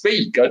him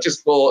speak. I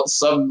just thought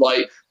some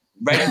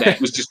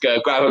redneck was just going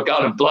to grab a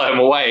gun and blow him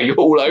away and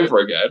go all over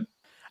again.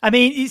 I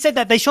mean, he said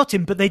that they shot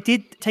him, but they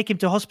did take him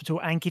to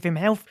hospital and give him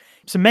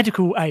some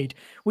medical aid,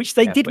 which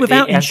they did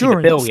without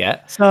insurance. Bill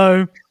yet.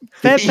 So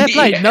fair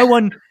play. No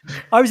one.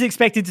 I was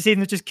expecting to see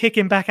them just kick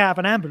him back out of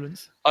an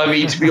ambulance. I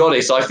mean, to be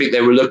honest, I think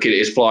they were looking at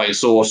his flying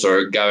saucer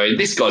and going,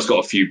 "This guy's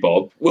got a few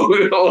bob. We'll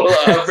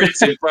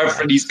rinse him for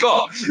everything he's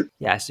got."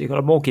 Yeah, so you've got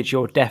to mortgage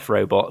your death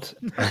robot.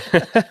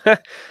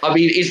 I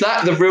mean, is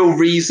that the real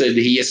reason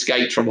he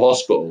escaped from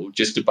hospital?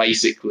 Just to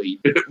basically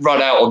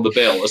run out on the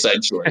bill,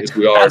 essentially, as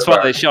we are. That's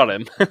why they shot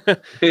him.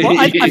 Well,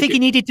 I think he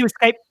needed to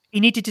escape. He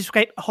needed to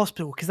escape a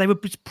hospital because they were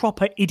just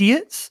proper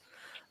idiots.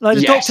 Like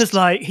the doctor's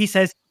like, he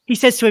says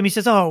to him,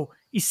 "Oh,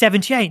 he's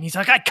 78." And he's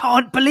like, "I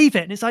can't believe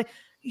it." And it's like,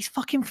 he's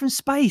fucking from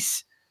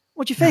space.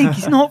 What do you think?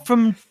 He's not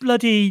from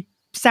bloody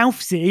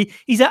South Sea.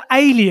 He's an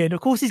alien.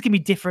 Of course he's going to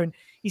be different.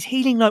 He's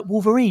healing like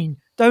Wolverine.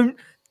 Don't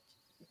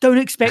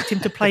expect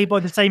him to play by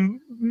the same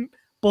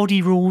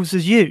body rules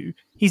as you.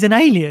 He's an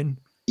alien.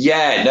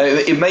 Yeah, no,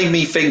 it made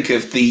me think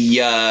of the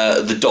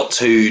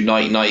Doctor Who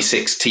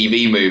 1996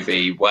 TV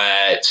movie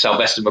where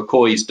Sylvester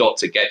McCoy's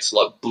Doctor gets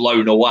like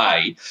blown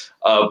away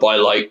by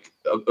like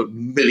a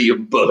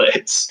million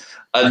bullets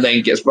and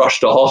then gets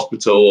rushed to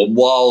hospital. And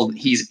while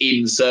he's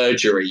in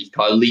surgery, he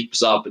kind of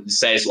leaps up and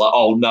says like,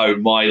 "Oh no,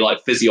 my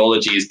like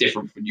physiology is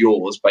different from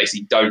yours.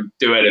 Basically, don't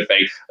do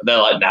anything." And they're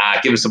like,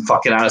 "Nah, give him some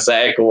fucking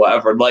anesthetic or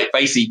whatever," and like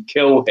basically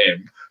kill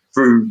him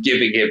through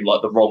giving him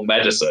like the wrong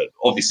medicine.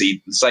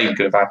 Obviously, the same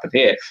could have happened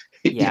here.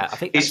 Yeah, I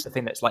think that's the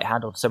thing that's like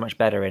handled so much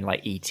better in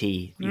like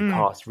E.T. You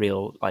cast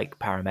real like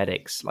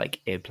paramedics like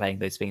in playing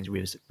those things,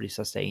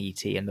 resuscitating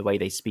E.T. and the way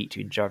they speak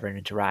to each other and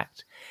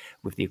interact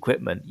with the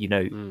equipment. You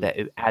know that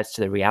it adds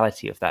to the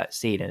reality of that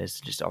scene, and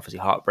it's just obviously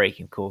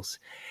heartbreaking, of course,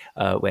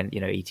 when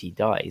E.T.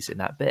 dies in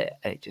that bit.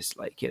 It just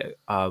like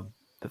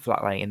the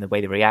flatlining in the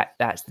way they react,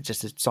 that's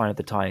just a sign of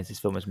the times this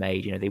film was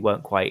made. They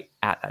weren't quite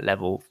at that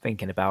level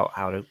thinking about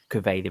how to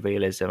convey the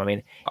realism. I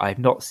mean, I've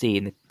not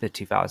seen the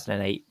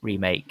 2008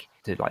 remake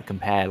to like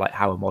compare like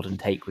how a modern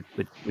take would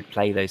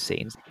play those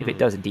scenes. If it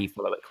does indeed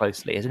follow it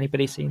closely. Has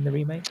anybody seen the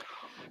remake?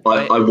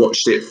 I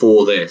watched it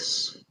for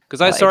this.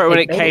 Because I saw it when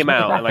it came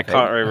out and I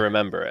can't really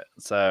remember it.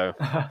 So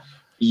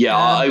yeah,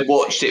 I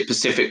watched it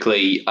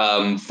specifically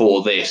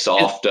for this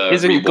after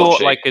Isn't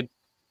Gort like a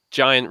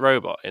giant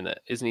robot in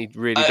it? Isn't he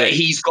really big?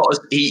 He's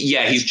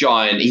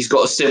giant. He's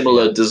got a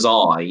similar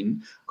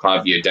design, kind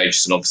of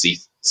dangerous and obviously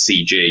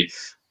CG.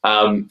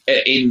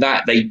 In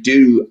that they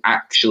do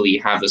actually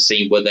have a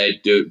scene where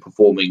they're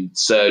performing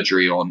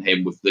surgery on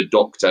him with the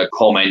doctor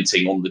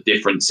commenting on the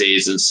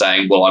differences and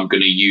saying, well, I'm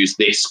going to use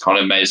this kind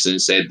of medicine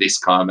instead of this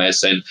kind of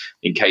medicine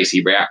in case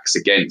he reacts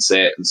against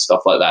it and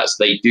stuff like that.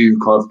 So they do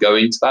kind of go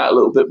into that a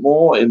little bit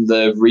more in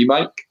the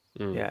remake.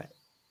 Yeah.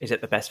 Is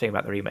it the best thing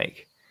about the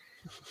remake?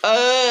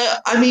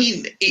 I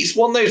mean, it's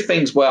one of those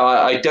things where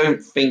I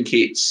don't think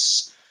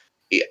it's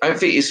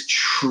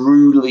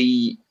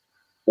truly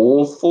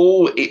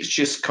awful. It's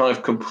just kind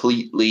of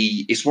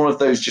it's one of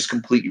those just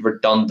completely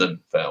redundant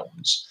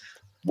films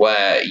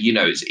where,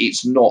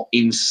 it's not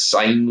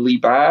insanely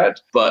bad,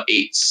 but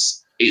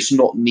it's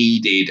not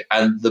needed.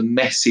 And the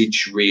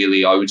message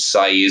really, I would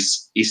say,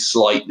 is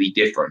slightly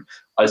different.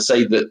 I'd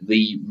say that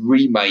the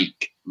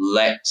remake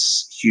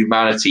lets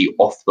humanity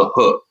off the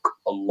hook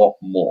a lot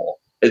more.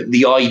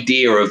 The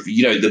idea of,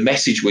 the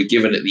message we're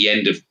given at the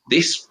end of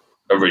this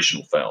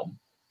original film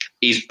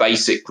is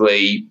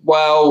basically,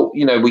 well,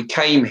 we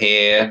came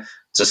here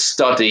to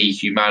study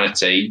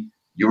humanity.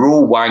 You're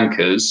all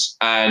wankers.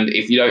 And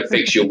if you don't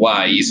fix your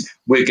ways,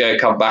 we're going to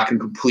come back and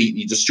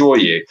completely destroy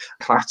you.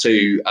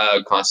 Klaatu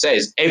kind of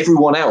says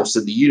everyone else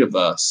in the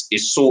universe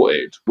is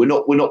sorted. We're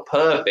not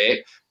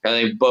perfect,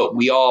 but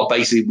we are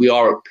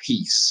at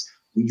peace.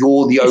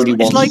 You're the only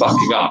one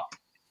fucking up.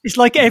 It's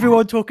like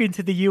everyone talking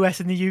to the US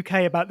and the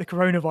UK about the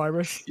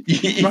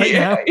coronavirus right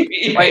now.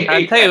 Wait,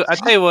 I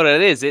tell you what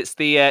it is. It's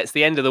the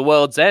end of the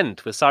world's end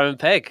with Simon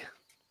Pegg.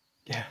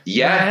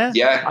 Yeah.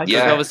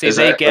 Obviously,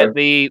 exactly.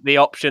 They get the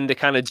option to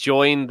kind of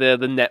join the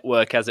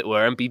network, as it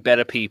were, and be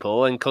better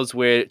people. And because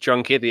we're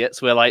drunk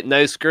idiots, we're like,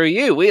 no, screw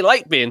you. We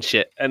like being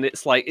shit. And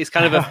it's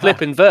kind of a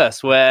flip in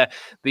verse where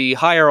the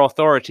higher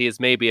authority is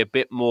maybe a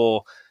bit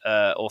more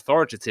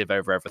authoritative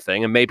over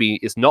everything, and maybe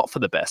it's not for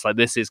the best. Like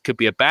could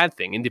be a bad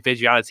thing.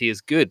 Individuality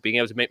is good. Being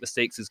able to make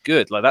mistakes is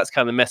good. Like that's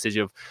kind of the message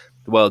of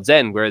the world's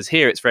end. Whereas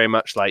here, it's very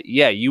much like,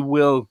 yeah, you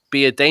will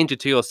be a danger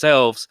to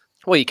yourselves.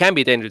 Well, you can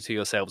be a danger to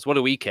yourselves. What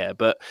do we care?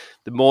 But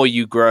the more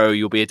you grow,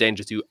 you'll be a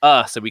danger to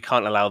us, and we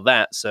can't allow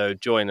that. So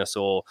join us,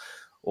 or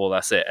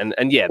that's it.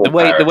 And yeah, the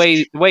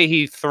way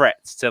he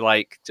threats to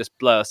like just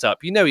blow us up.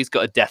 He's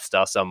got a Death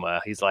Star somewhere.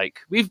 He's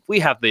like, we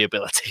have the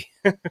ability.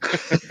 I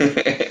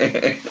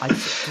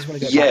just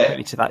want to go back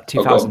quickly to that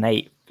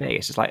 2008 thing.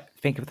 It's just like,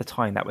 think of the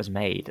time that was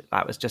made.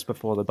 That was just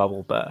before the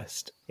bubble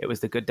burst. It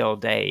was the good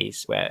old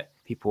days where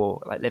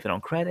people like living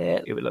on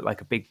credit. It would look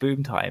like a big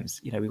boom times.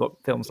 We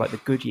got films like The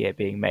Good Year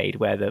being made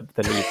where the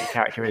lead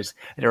character is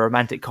in a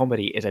romantic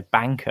comedy is a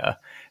banker.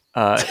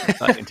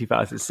 Like in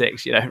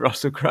 2006,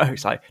 Russell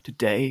Crowe's like,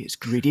 today is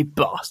greedy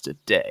bastard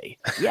day.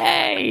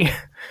 Yay!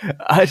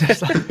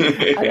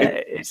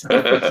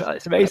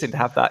 It's amazing to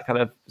have that kind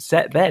of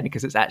set then,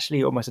 because it's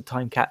actually almost a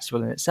time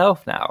capsule in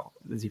itself now,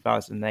 the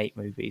 2008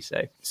 movie.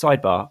 So,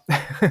 sidebar.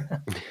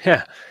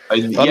 Yeah. I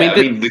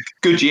mean, The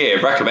Good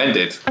Year,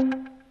 recommended.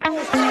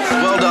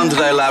 Well done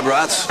today, lab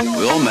rats.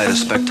 We all made a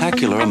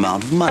spectacular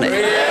amount of money.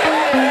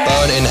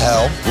 Burn in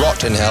hell,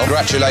 rot in hell.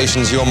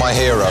 Congratulations, you're my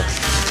hero.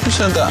 Who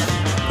said that?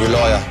 You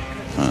liar.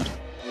 Right.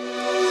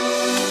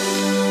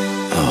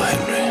 Oh,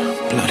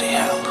 Henry. Bloody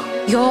hell.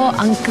 Your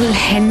Uncle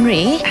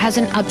Henry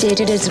hasn't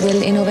updated his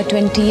will in over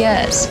 20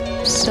 years.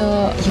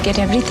 So you get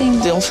everything.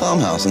 The old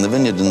farmhouse and the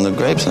vineyard and the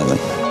grapes and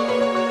everything.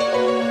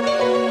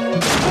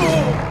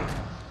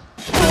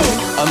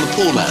 I'm a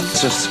pool man.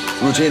 It's just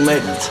routine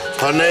maintenance.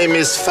 Her name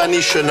is Fanny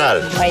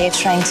Chenal. Are you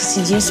trying to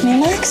seduce me,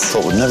 Max?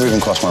 Thought would never even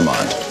cross my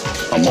mind.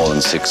 Not more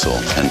than 6 or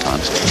 10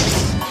 times.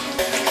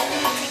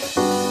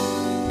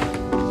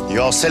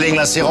 You're selling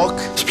La Ciroc?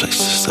 This place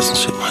just doesn't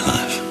suit my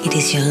life. It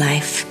is your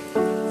life.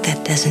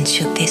 that doesn't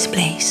shoot this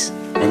place.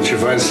 Once you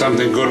find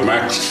something good,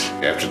 Max,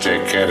 you have to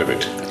take care of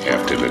it. You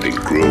have to let it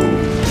grow.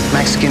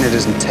 Max Skinner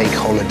doesn't take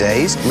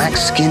holidays.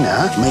 Max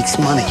Skinner makes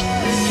money.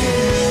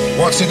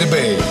 What's it to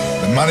be?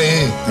 The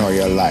money or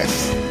your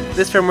life?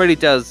 This film really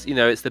does,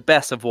 it's the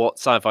best of what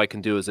sci-fi can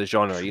do as a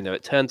genre.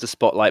 It turns the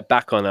spotlight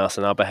back on us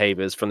and our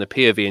behaviors from the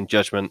POV and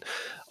judgment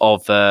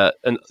of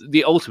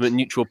the ultimate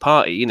neutral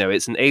party.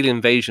 It's an alien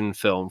invasion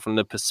film from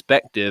the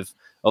perspective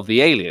of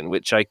the alien,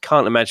 which I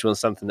can't imagine was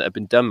something that had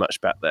been done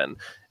much back then.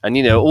 And,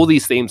 all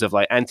these themes of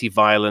like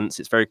anti-violence,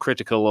 it's very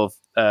critical of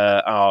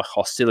our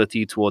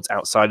hostility towards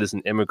outsiders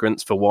and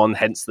immigrants, for one,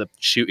 hence the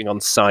shooting on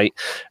sight,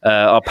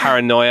 our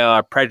paranoia,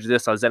 our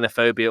prejudice, our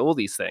xenophobia, all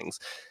these things.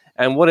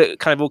 And what it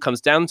kind of all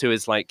comes down to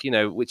is like,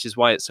 which is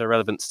why it's so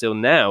relevant still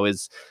now,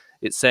 is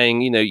it's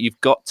saying,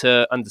 you've got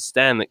to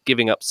understand that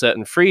giving up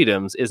certain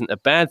freedoms isn't a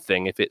bad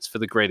thing if it's for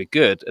the greater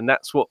good. And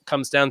that's what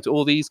comes down to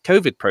all these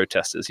COVID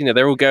protesters.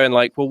 They're all going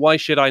like, well, why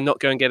should I not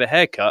go and get a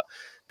haircut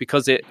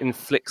because it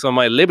inflicts on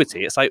my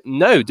liberty? It's like,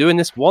 no, doing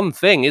this one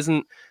thing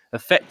isn't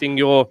affecting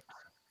your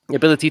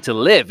ability to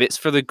live. It's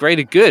for the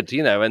greater good,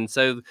 And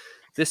so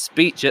this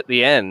speech at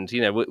the end,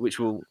 which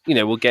we'll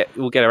get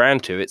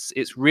around to,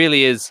 it's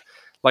really is.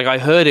 Like, I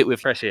heard it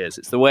with fresh ears.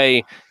 It's the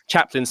way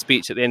Chaplin's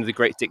speech at the end of The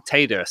Great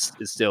Dictator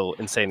is still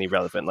insanely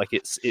relevant. Like,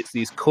 it's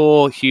these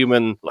core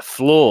human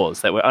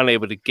flaws that we're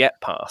unable to get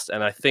past.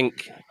 And I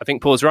think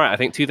Paul's right. I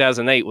think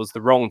 2008 was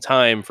the wrong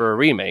time for a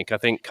remake. I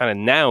think kind of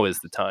now is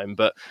the time,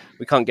 but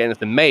we can't get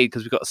anything made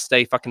because we've got to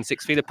stay fucking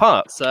 6 feet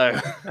apart. So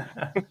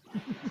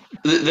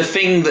the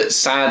thing that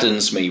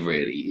saddens me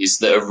really is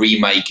that a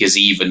remake is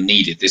even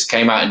needed. This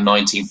came out in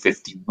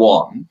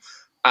 1951.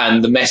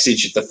 And the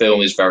message of the film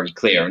is very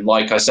clear. And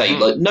like I say,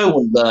 like no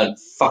one learned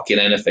fucking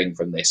anything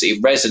from this.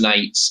 It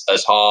resonates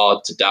as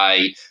hard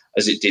today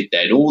as it did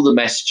then. All the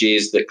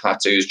messages that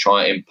Klaatu is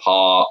trying to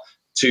impart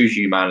to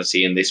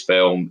humanity in this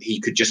film, he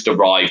could just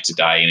arrive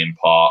today and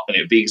impart, and it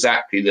would be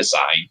exactly the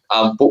same.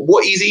 But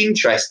what is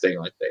interesting,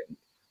 I think,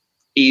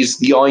 is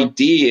the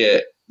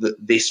idea that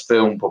this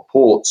film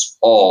purports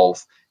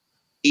of,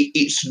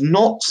 it's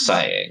not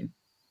saying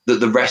that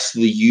the rest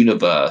of the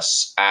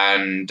universe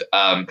and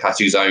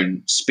Klaatu's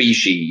own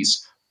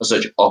species are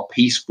such are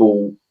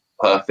peaceful,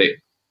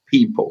 perfect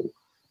people.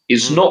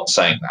 It's not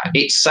saying that.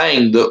 It's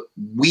saying that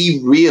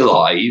we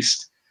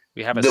realised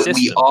that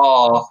we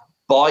are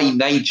by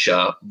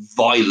nature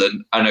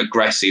violent and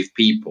aggressive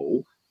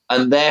people,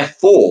 and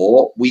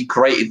therefore we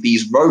created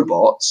these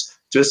robots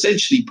to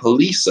essentially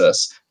police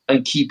us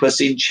and keep us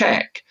in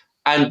check.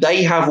 And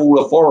they have all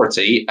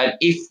authority, and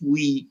if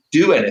we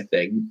do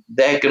anything,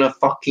 they're going to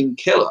fucking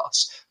kill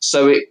us.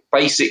 So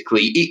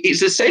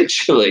it's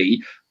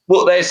essentially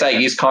what they're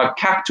saying is kind of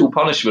capital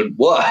punishment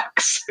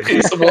works,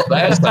 is what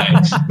they're saying.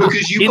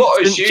 Because you've got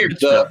to assume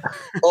that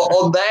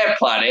on their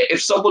planet,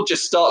 if someone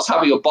just starts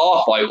having a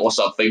bar fight or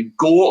something,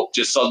 Gork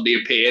just suddenly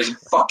appears and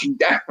fucking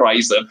death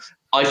rays them.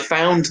 I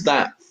found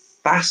that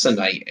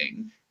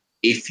fascinating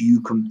if you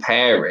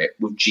compare it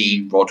with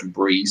Gene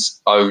Roddenberry's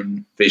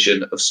own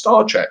vision of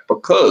Star Trek,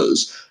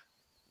 because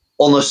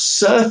on a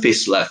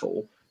surface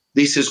level,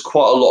 this has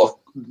quite a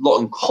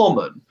lot in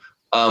common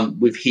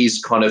with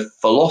his kind of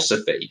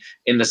philosophy,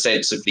 in the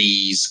sense of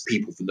these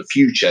people from the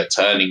future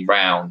turning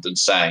round and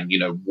saying,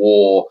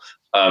 war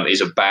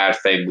is a bad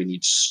thing. We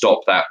need to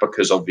stop that,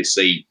 because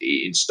obviously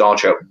in Star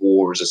Trek,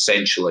 war is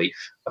essentially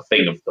a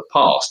thing of the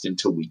past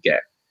until we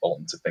get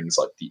on to things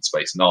like Deep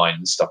Space Nine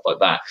and stuff like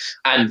that.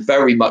 And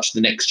very much the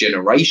Next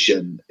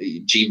Generation,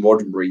 Gene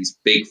Roddenberry's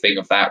big thing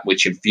of that,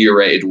 which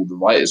infuriated all the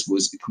writers,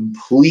 was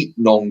complete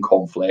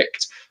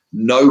non-conflict,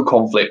 no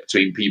conflict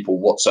between people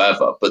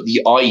whatsoever. But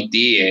the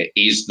idea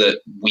is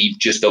that we've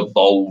just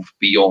evolved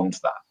beyond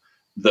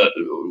that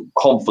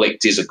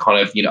conflict is a kind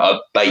of, a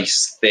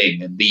base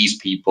thing, and these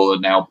people are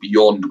now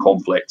beyond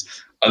conflict.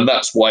 And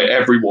that's why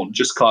everyone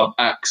just kind of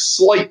acts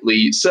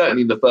slightly,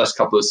 certainly in the first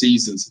couple of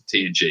seasons of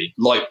TNG,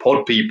 like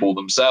pod people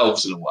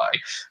themselves in a way,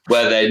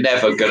 where they're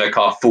never going to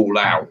kind of fall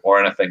out or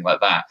anything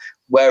like that.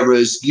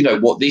 Whereas,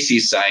 what this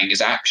is saying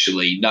is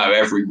actually, no,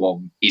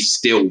 everyone is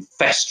still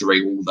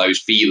festering all those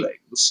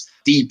feelings.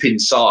 Deep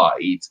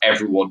inside,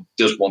 everyone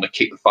does want to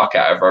kick the fuck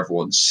out of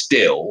everyone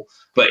still,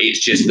 but it's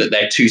just that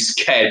they're too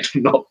scared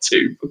not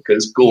to,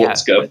 because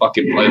Gork's going to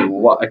fucking blow them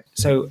away.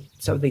 So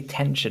the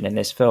tension in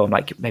this film,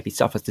 like, maybe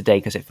suffers today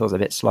because it feels a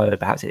bit slower.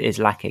 Perhaps it is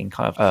lacking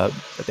kind of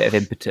a bit of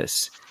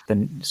impetus.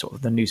 Then sort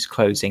of the noose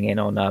closing in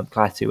on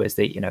Klaatu as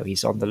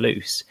he's on the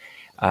loose,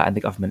 and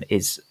the government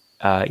is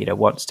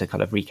wants to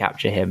kind of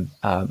recapture him,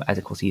 as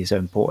of course he is so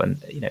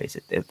important. He's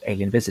an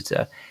alien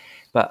visitor.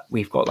 But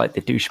we've got like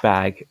the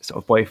douchebag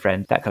sort of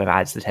boyfriend that kind of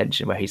adds the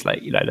tension, where he's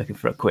like, looking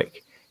for a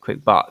quick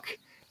buck,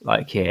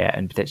 like here,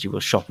 and potentially will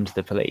shop into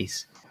the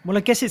police. Well, I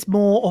guess it's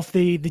more of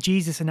the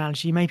Jesus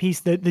analogy. Maybe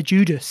he's the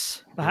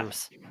Judas,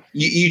 perhaps.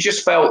 You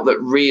just felt that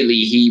really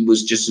he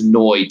was just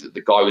annoyed that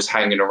the guy was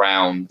hanging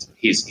around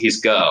his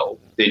girl,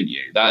 didn't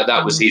you?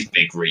 That was his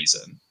big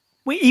reason.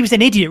 Well, he was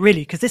an idiot,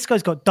 really, because this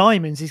guy's got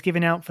diamonds he's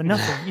giving out for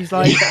nothing. He's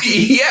like...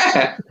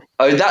 Yeah.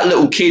 Oh, that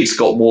little kid's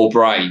got more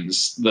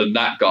brains than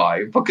that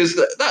guy, because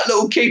that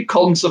little kid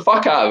cons the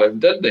fuck out of him,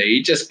 doesn't he?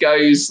 He just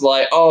goes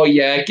like, "Oh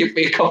yeah, give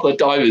me a couple of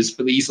diamonds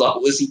for these." Like,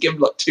 was he give him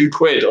like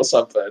 £2 or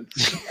something?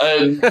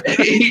 And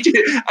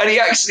he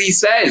actually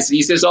says,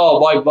 "Oh,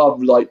 my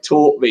mum like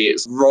taught me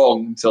it's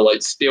wrong to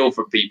like steal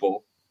from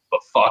people,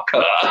 but fuck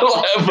her."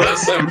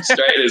 Puts him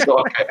straight in his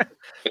pocket.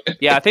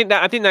 Yeah, I think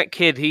that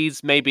kid,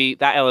 he's maybe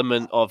that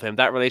element of him,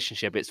 that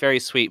relationship. It's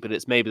very sweet, but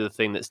it's maybe the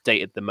thing that's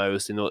dated the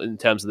most in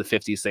terms of the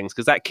 50s things,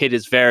 because that kid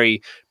is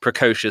very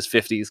precocious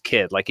 50s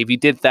kid. Like if you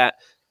did that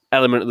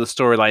element of the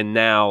storyline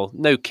now,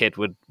 no kid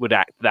would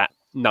act that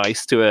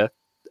nice to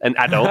an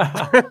adult.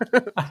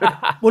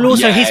 Well,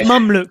 also his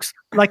mum looks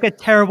like a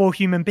terrible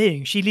human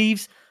being. She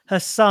leaves her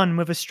son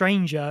with a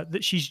stranger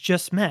that she's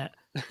just met.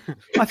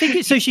 I think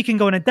it's so she can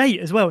go on a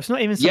date as well. It's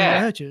not even something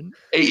urgent.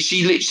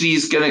 She literally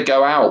is going to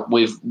go out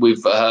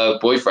with her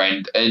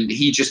boyfriend, and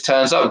he just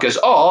turns up and goes,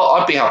 "Oh,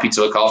 I'd be happy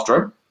to look after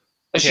him."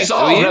 And she's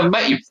like, "I've never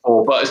met you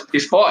before, but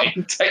it's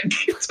fine.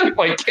 Take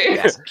my kid."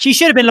 Yeah. She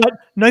should have been like,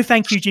 "No,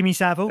 thank you, Jimmy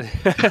Savile."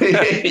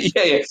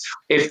 Yeah.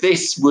 If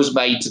this was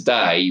made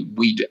today,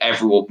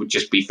 everyone would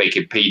just be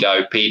thinking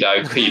pedo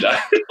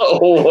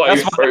all the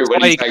way through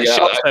when he's hanging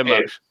out so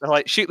much. They're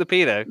like, shoot the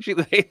pedo.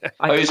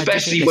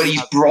 Especially when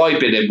he's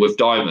bribing him with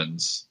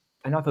diamonds.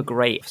 Another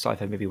great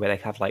sci-fi movie where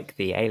they have like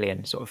the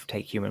alien sort of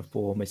take human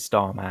form is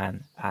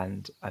Starman,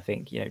 and I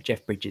think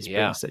Jeff Bridges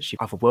brings such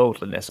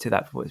otherworldliness to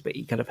that voice, but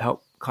you can't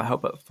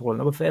help but fall in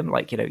love with him.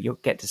 Like you'll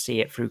get to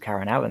see it through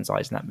Karen Allen's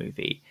eyes in that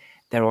movie.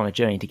 They're on a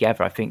journey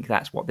together. I think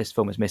that's what this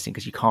film is missing,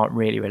 because you can't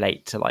really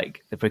relate to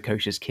like the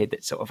precocious kid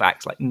that sort of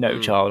acts like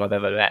no child I've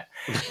ever met,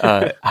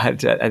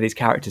 and these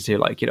characters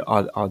who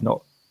are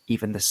not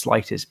even the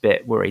slightest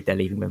bit worried they're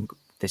leaving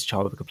this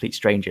child with a complete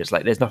strangers.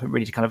 Like there's nothing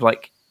really to kind of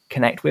like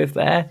connect with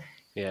there.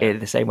 In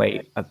the same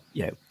way,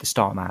 the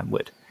Starman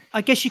would. I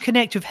guess you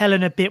connect with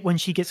Helen a bit when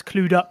she gets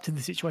clued up to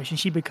the situation.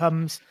 She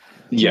becomes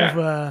more of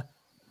a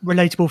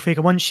relatable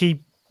figure once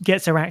she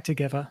gets her act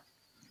together.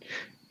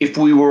 If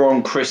we were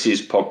on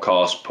Chris's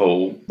podcast,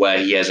 Paul, where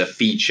he has a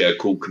feature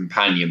called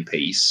Companion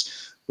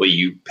Piece, where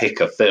you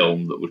pick a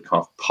film that would kind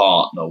of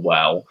partner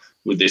well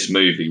with this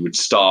movie, would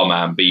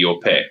Starman be your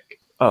pick?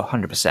 Oh,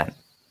 100%.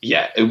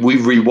 Yeah, we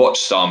rewatched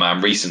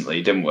Starman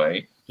recently, didn't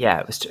we?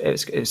 Yeah, it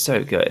was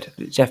so good.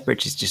 Jeff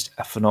Bridges is just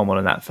a phenomenal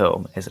in that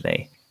film, isn't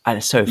he? And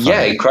it's so funny.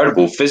 Yeah,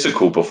 incredible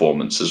physical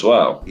performance as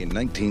well. In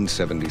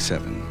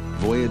 1977,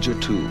 Voyager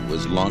 2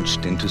 was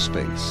launched into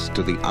space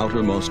to the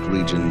outermost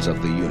regions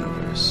of the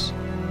universe.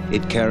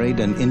 It carried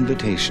an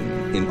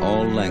invitation in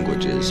all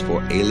languages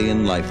for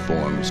alien life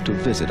forms to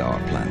visit our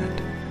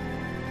planet.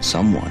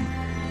 Someone,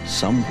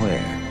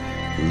 somewhere,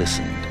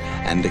 listened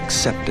and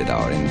accepted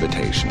our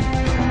invitation.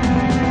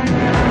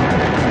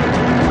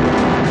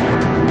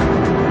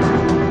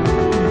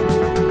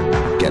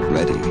 Get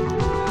ready.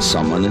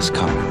 Someone is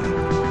coming.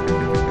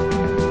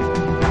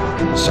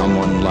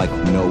 Someone like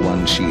no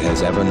one she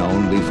has ever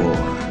known before.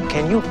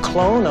 Can you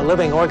clone a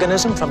living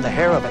organism from the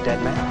hair of a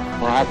dead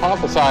man? We're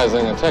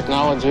hypothesizing a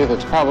technology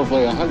that's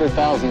probably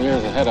 100,000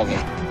 years ahead of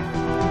it.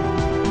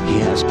 He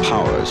has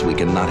powers we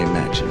cannot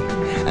imagine,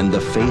 and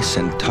the face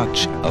and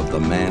touch of the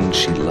man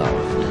she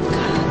loved.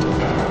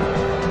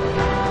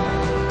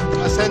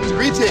 I send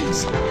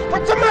greetings.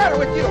 What's the matter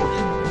with you?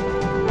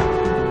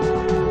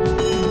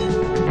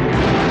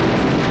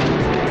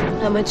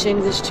 How much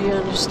English do you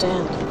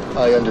understand?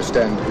 I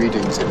understand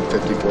greetings in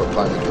 54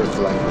 planet Earth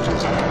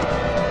languages.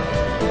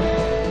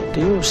 Do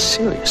you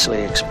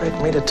seriously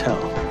expect me to tell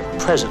the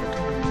President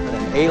that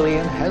an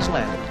alien has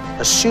landed,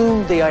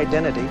 assumed the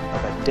identity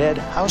of a dead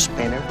house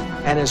painter,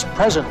 and is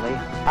presently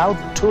out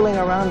tooling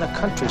around the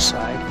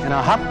countryside in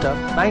a hopped-up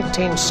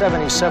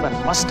 1977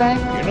 Mustang?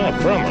 You're not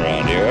from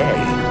around here, are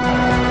you?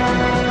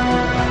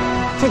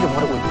 Think of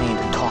what it would mean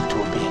to talk to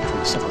a being from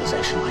a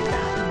civilization like that.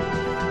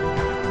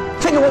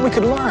 Think of what we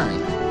could learn.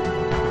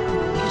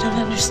 You don't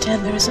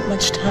understand. There isn't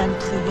much time,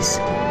 please.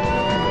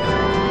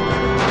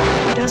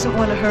 He doesn't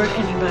want to hurt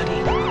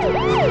anybody.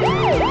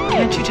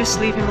 Can't you just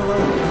leave him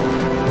alone?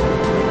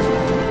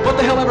 What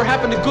the hell ever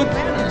happened to good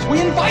manners?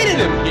 We invited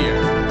him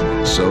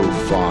here. So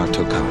far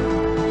to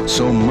come,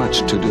 so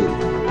much to do,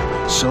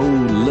 so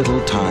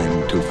little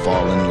time to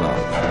fall in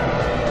love.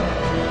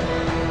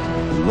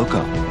 Look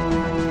up.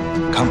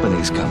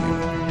 Company's coming.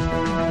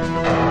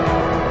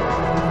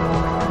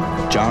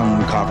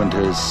 John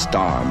Carpenter's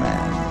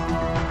Starman.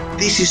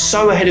 This is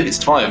so ahead of its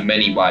time in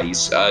many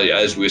ways.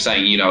 As we were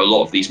saying, a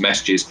lot of these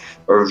messages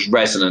are as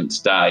resonant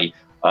today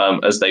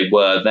as they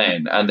were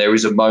then. And there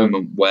is a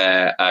moment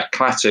where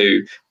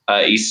Klaatu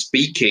is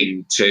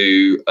speaking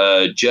to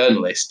a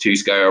journalist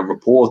a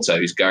reporter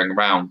who's going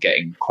around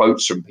getting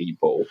quotes from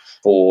people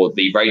for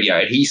the radio.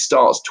 And he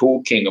starts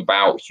talking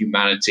about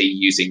humanity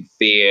using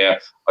fear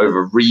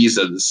over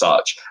reason and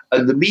such.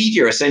 And the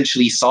media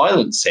essentially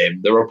silence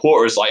him. The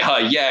reporter is like,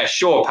 yeah,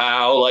 sure,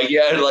 pal.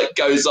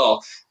 Goes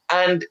off.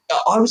 And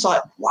I was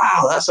like,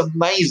 wow, that's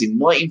amazing.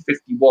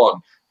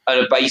 1951.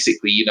 And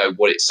basically, you know,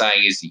 what it's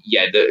saying is,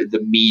 yeah,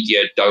 the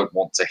media don't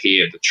want to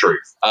hear the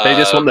truth. They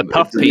just want the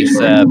puff piece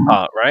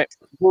part, right?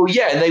 Well,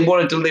 yeah, and they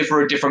want to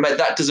deliver a different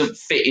that doesn't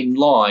fit in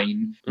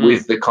line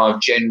with the kind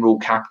of general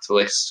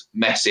capitalist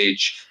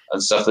message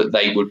and stuff that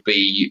they would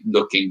be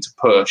looking to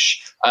push.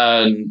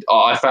 And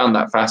I found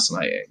that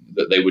fascinating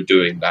that they were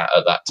doing that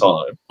at that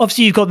time.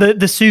 Obviously, you've got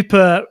the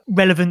super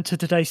relevant to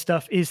today's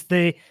stuff is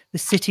the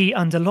city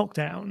under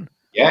lockdown.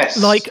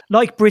 Yes.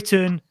 Like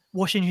Britain,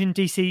 Washington,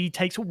 D.C.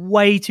 takes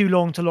way too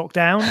long to lock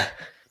down.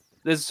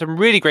 There's some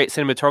really great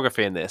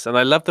cinematography in this, and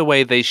I love the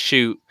way they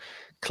shoot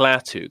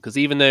Klaatu, because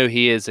even though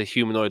he is a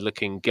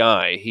humanoid-looking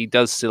guy, he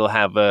does still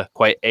have a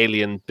quite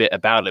alien bit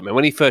about him. And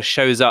when he first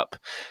shows up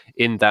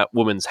in that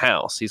woman's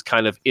house, he's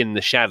kind of in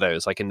the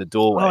shadows, like in the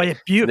doorway. Oh, yeah,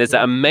 beautiful. And there's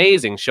that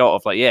amazing shot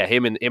of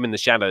him in the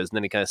shadows, and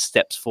then he kind of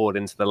steps forward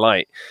into the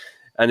light.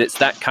 And it's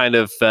that kind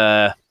of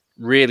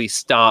really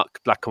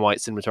stark black and white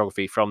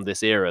cinematography from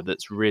this era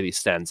that's really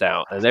stands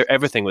out. And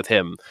everything with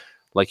him,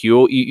 like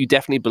you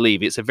definitely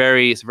believe it's a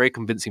very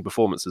convincing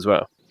performance as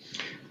well.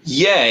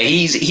 Yeah,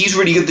 he's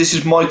really good. This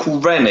is Michael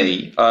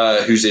Rennie,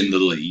 who's in the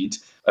lead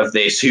of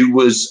this, who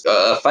was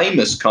a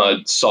famous kind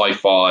of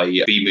sci-fi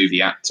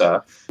B-movie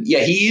actor. Yeah,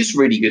 he is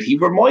really good. He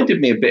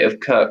reminded me a bit of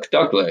Kirk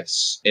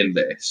Douglas in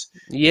this.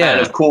 Yeah. And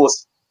of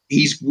course,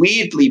 he's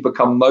weirdly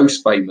become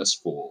most famous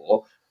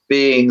for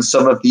being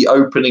some of the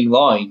opening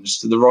lines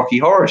to the Rocky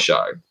Horror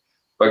Show.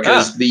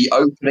 Because the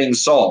opening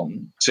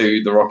song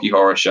to the Rocky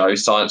Horror Show,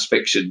 science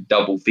fiction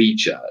double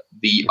feature,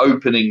 the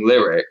opening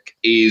lyric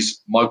is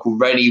 "Michael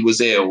Rennie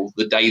was ill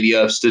the day the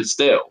earth stood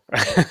still."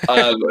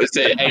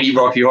 So any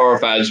Rocky Horror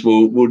fans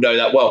will know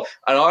that well.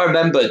 And I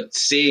remember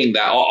seeing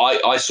that.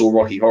 I saw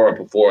Rocky Horror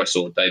before I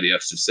saw Day the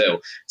Earth Stood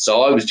Still.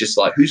 So I was just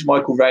like, who's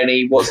Michael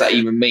Rennie? What's that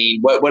even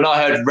mean? When I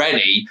heard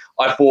Rennie,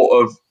 I thought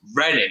of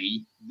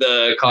Rennie,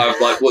 the kind of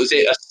like, what was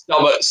it, a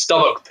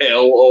stomach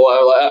pill or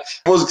whatever like that.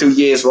 It wasn't until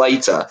years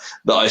later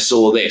that I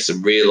saw this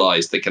and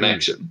realised the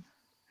connection.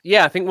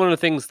 Yeah, I think one of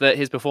the things that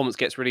his performance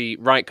gets really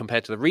right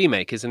compared to the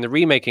remake is in the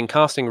remake, in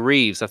casting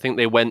Reeves, I think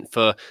they went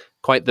for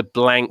quite the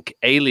blank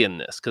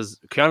alienness, because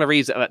Keanu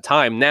Reeves at that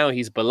time, now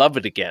he's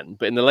beloved again.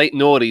 But in the late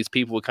noughties,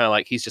 people were kind of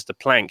like, he's just a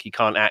plank, he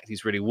can't act,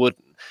 he's really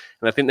wooden.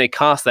 And I think they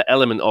cast that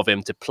element of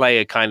him to play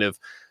a kind of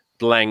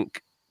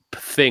blank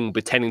thing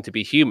pretending to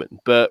be human.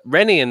 But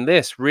Rennie in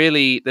this,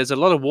 really, there's a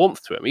lot of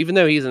warmth to him. Even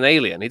though he's an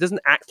alien, he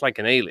doesn't act like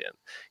an alien.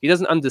 He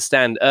doesn't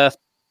understand Earth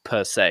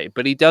per se,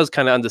 but he does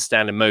kind of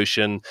understand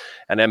emotion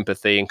and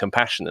empathy and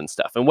compassion and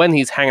stuff. And when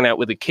he's hanging out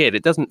with a kid,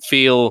 it doesn't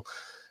feel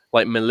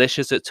like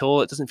malicious at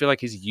all. It doesn't feel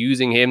like he's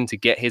using him to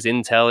get his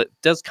intel. It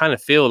does kind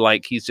of feel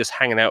like he's just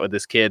hanging out with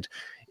this kid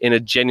in a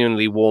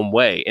genuinely warm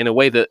way, in a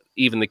way that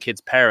even the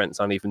kid's parents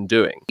aren't even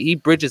doing. He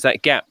bridges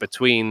that gap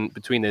between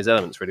those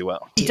elements really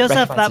well. He does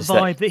have that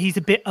vibe that he's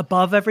a bit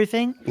above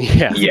everything.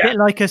 Yeah. He's a bit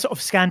like a sort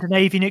of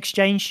Scandinavian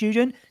exchange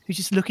student who's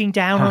just looking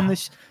down on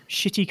this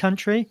shitty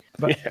country.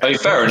 But, I mean,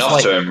 fair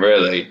enough to him,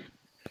 really.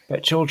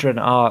 But children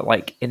are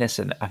like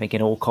innocent, I think,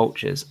 in all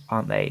cultures,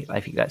 aren't they? I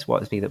think that's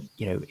what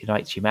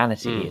unites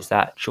humanity, is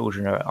that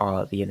children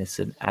are the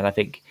innocent. And I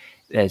think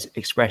there's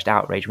expressed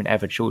outrage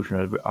whenever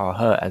children are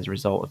hurt as a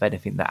result of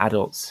anything that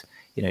adults,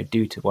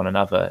 do to one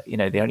another.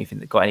 The only thing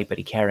that got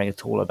anybody caring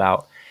at all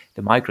about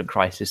the migrant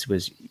crisis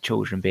was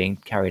children being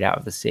carried out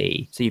of the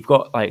sea. So you've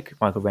got like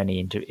Michael Rennie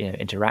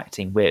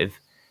interacting with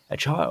a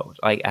child,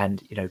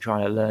 and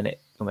trying to learn it,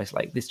 almost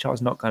like this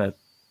child's not going to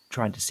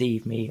try and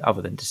deceive me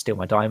other than to steal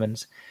my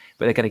diamonds,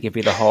 but they're going to give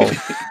me the whole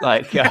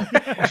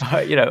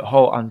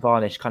whole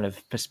unvarnished kind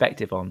of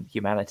perspective on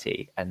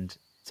humanity. And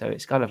so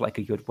it's kind of like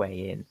a good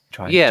way in.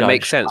 It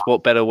makes sense.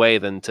 What better way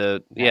than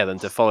to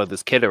follow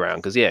this kid around?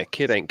 Because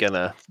kid ain't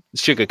gonna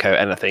sugarcoat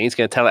anything. He's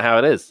gonna tell it how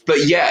it is. But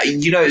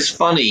it's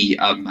funny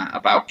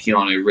about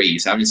Keanu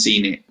Reeves. I haven't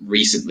seen it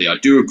recently. I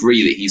do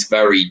agree that he's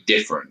very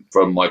different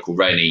from Michael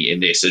Rennie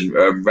in this, and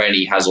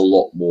Rennie has a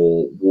lot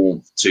more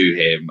warmth to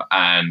him,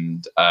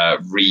 and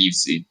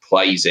Reeves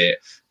plays it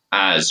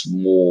as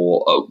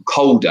more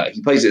colder.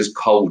 He plays it as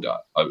colder,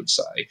 I would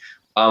say.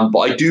 But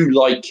I do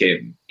like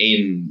him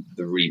in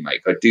the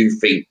remake. I do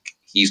think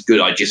he's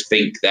good. I just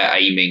think they're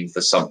aiming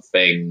for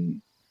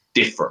something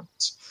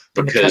different.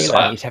 Because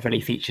he's heavily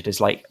featured as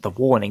like the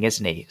warning,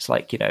 isn't he? It's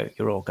like,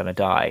 you're all going to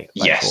die.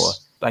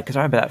 Yes. Because I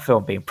remember that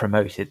film being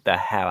promoted the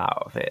hell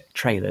out of it.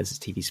 Trailers,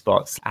 TV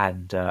spots,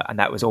 and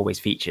that was always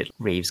featured.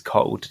 Reeves'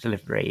 cold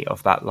delivery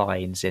of that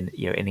lines in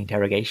in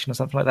interrogation or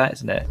something like that,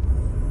 isn't it?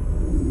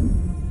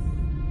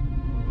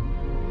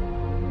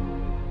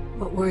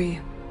 What were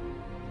you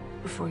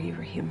before you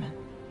were human?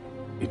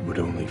 It would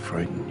only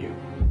frighten you.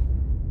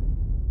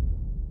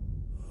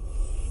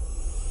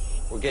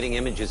 We're getting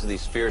images of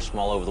these spheres from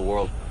all over the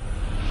world.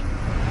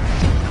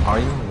 Are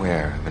you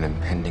aware of an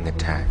impending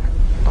attack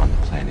on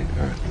planet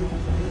Earth?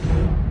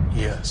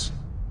 Yes.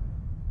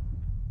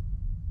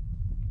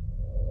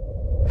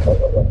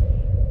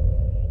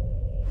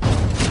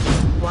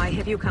 Why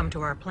have you come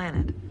to our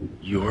planet?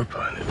 Your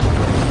planet.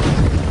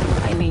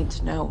 I need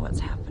to know what's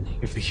happening.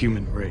 If the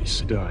human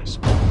race dies,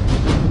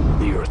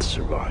 the Earth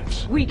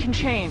survives. We can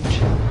change.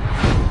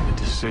 The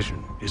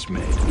decision is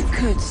made. You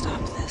could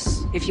stop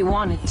this if you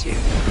wanted to.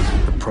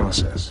 The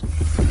process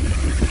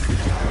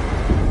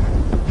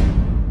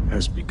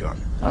has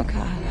begun.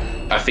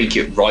 Okay. I think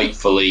it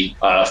rightfully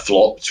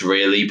flopped,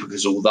 really,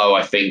 because although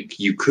I think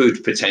you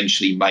could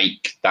potentially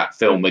make that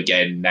film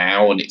again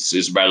now and it's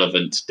as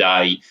relevant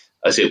today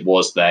as it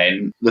was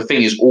then, the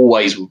thing is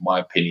always, with my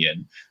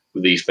opinion,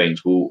 with these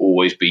things will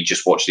always be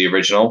just watch the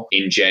original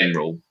in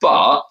general.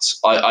 But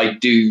I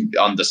do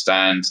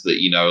understand that,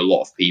 a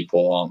lot of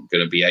people aren't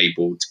going to be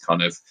able to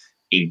kind of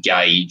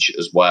engage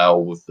as well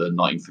with the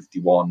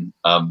 1951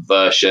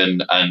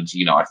 version. And,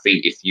 I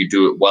think if you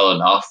do it well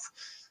enough,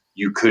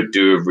 you could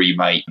do a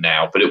remake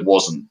now, but it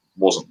wasn't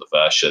the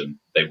version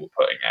they were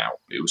putting out.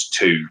 It was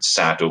too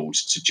saddled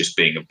to just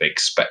being a big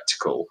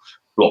spectacle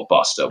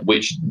blockbuster,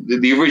 which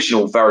the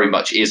original very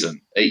much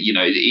isn't.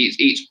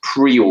 It's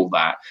pre all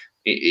that.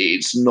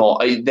 It's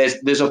not.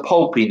 There's a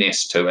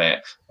pulpiness to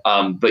it,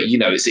 but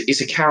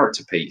it's a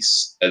character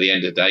piece at the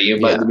end of the day.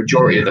 The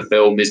majority of the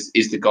film is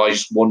the guy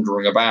just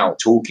wandering about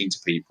talking to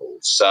people.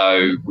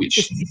 So,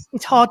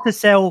 it's hard to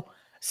sell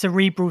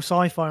cerebral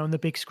sci-fi on the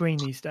big screen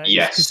these days.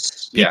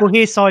 Yes, people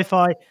hear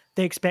sci-fi,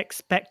 they expect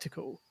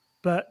spectacle,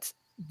 but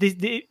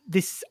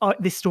this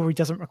story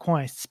doesn't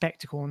require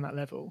spectacle on that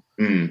level.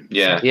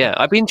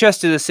 I'd be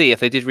interested to see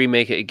if they did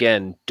remake it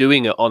again,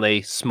 doing it on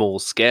a small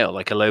scale,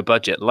 like a low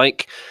budget,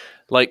 like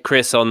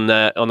Chris on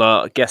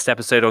our guest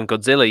episode on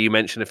Godzilla, you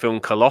mentioned a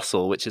film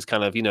Colossal, which is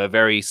kind of a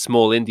very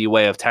small indie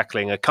way of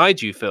tackling a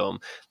kaiju film.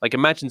 Like,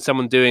 imagine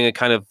someone doing a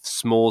kind of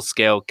small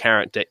scale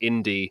character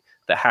indie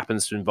that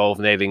happens to involve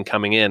an alien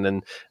coming in,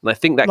 and I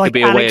think that could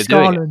be a way of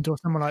doing Garland or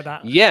someone like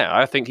that. Yeah,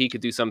 I think he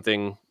could do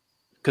something,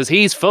 because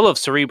he's full of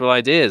cerebral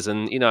ideas,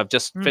 and I've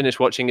just finished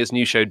watching his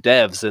new show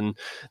Devs, and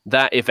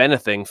that, if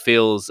anything,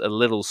 feels a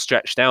little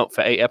stretched out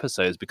for 8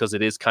 episodes, because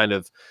it is kind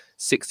of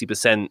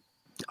 60%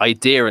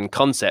 idea and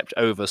concept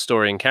over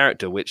story and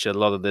character, which a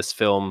lot of this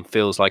film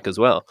feels like as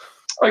well.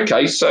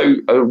 Okay, so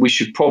we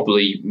should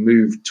probably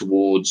move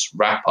towards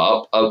wrap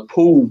up.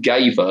 Paul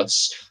gave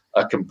us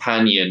a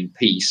companion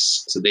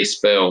piece to this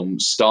film,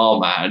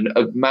 Starman.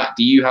 Matt,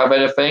 do you have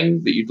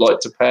anything that you'd like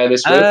to pair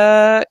this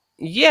with?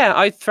 Yeah,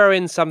 I'd throw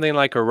in something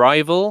like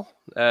Arrival,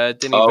 Denis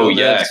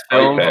Villeneuve's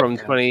film from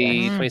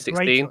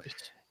 2016.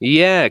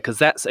 Yeah, because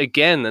that's,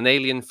 again, an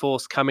alien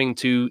force coming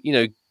to,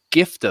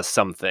 gift us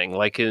something,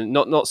 like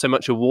not so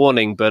much a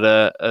warning, but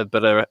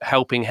a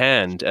helping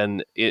hand,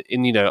 and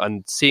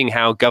and seeing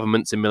how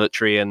governments and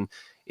military and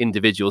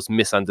individuals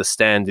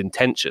misunderstand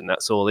intention.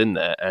 That's all in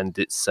there, and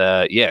it's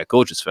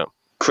gorgeous film.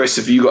 Chris,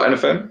 have you got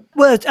anything?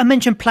 Well, I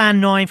mentioned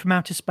Plan 9 from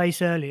Outer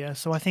Space earlier,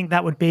 so I think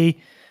that would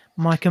be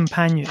my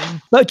companion.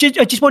 But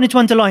I just wanted to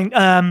underline,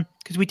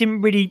 because we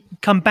didn't really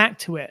come back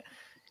to it,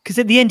 because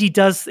at the end he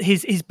does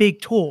his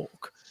big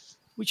talk,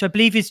 which I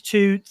believe is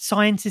to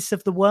scientists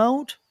of the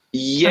world.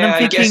 Yeah,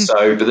 I guess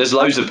so, but there's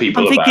loads of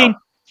people I'm thinking,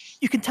 about.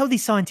 You can tell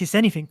these scientists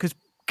anything, because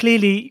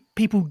clearly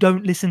people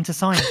don't listen to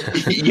science.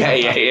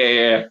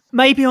 Yeah.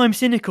 Maybe I'm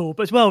cynical,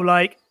 but as well,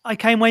 like, I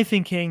came away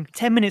thinking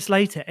 10 minutes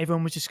later,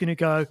 everyone was just going to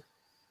go,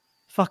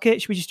 fuck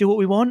it, should we just do what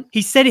we want?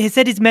 He said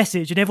his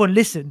message and everyone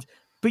listened,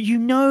 but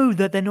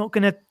that they're not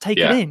going to take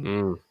it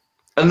in.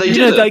 And they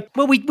did.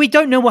 We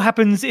don't know what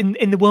happens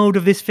in the world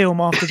of this film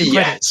after the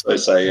credits.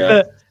 Yes, I say,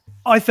 But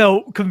I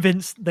felt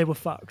convinced they were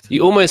fucked.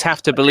 You almost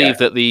have to believe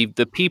that the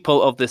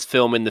people of this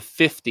film in the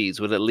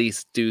 50s would at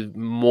least do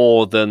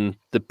more than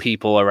the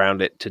people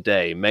around it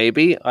today.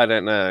 Maybe, I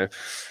don't know.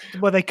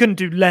 Well, they couldn't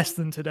do less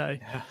than today.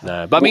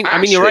 No, but I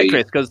mean, you're right,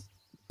 Chris, because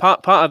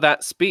part of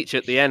that speech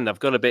at the end, I've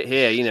got a bit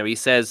here. He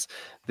says,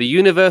 "The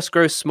universe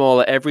grows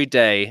smaller every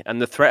day,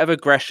 and the threat of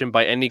aggression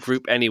by any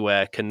group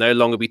anywhere can no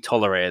longer be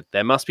tolerated.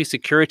 There must be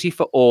security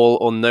for all,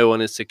 or no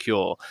one is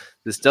secure.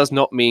 This does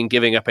not mean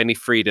giving up any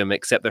freedom,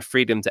 except the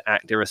freedom to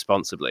act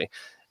irresponsibly."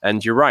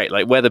 And you're right,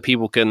 like, whether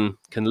people can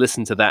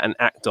listen to that and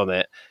act on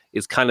it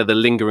is kind of the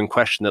lingering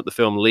question that the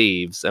film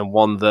leaves, and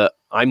one that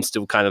I'm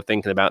still kind of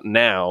thinking about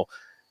now,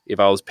 if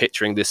I was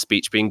picturing this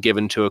speech being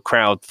given to a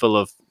crowd full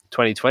of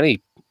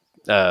 2020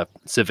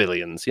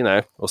 civilians,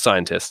 or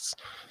scientists.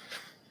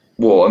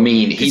 Well, I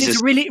mean, it's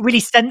a really, really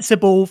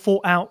sensible,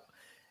 thought out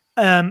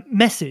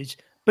message,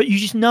 but you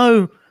just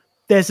know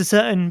there's a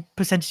certain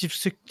percentage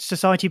of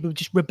society who will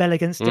just rebel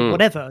against it,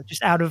 whatever,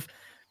 just out of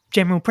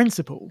general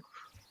principle.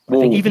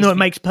 Well, even though it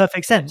makes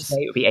perfect sense.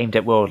 It would be aimed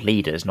at world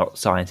leaders, not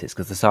scientists,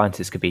 because the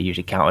scientists could be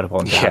usually counted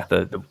upon to have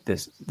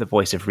the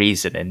voice of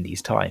reason in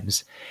these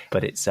times.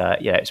 But it's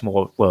it's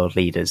more world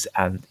leaders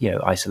and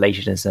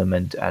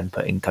isolationism and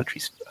putting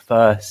countries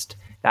first.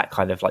 That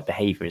kind of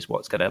behavior is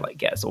what's going to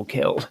get us all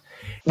killed.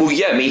 Well,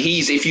 yeah, I mean,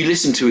 if you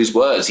listen to his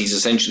words, he's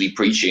essentially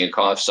preaching a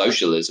kind of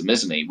socialism,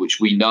 isn't he? Which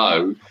we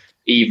know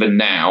even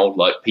now,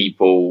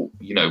 people,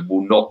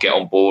 will not get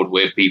on board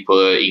with. People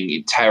are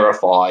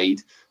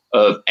terrified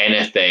of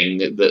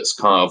anything that's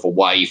kind of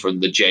away from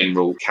the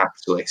general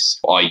capitalist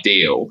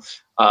ideal.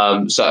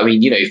 So, I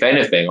mean, if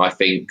anything, I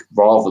think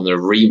rather than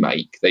a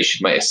remake, they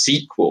should make a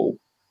sequel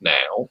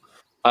now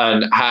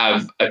and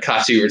have a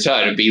Klaatu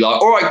return and be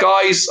like, all right,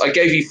 guys, I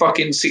gave you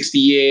fucking 60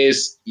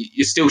 years.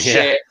 You're still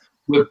shit.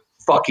 We're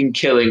fucking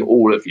killing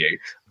all of you.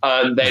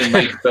 And then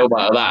make a film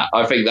out of that.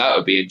 I think that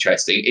would be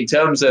interesting. In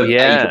terms of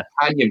a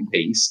companion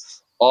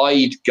piece,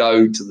 I'd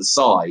go to the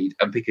side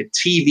and pick a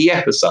TV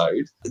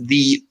episode.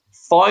 The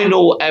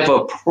final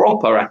ever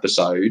proper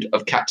episode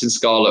of Captain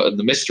Scarlet and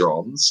the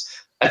Mysterons,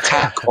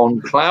 Attack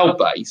on Cloud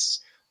Base,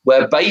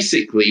 where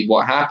basically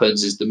what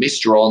happens is the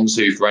Mysterons,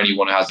 who, for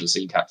anyone who hasn't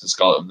seen Captain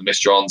Scarlet and the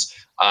Mysterons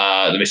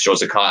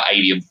are kind of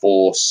alien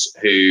force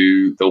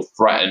who feel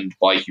threatened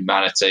by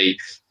humanity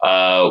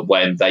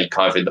when they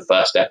kind of in the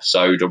first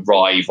episode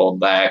arrive on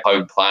their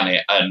home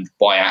planet and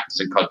by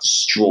accident kind of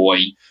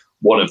destroy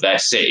one of their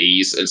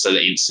cities. And so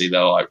that instantly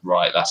they're like,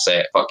 right, that's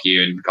it, fuck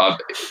you, and kind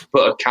of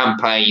put a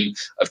campaign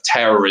of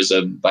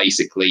terrorism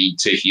basically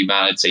to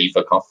humanity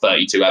for kind of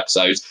 32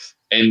 episodes.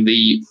 In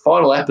the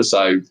final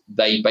episode,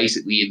 they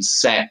basically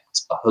incept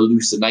a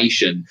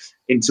hallucination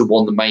into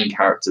one of the main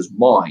characters'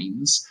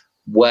 minds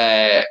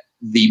where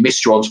the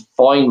Mysterons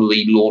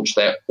finally launch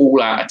their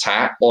all-out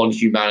attack on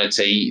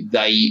humanity.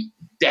 They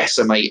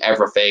decimate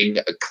everything.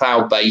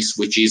 Cloud Base,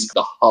 which is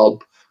the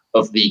hub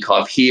of the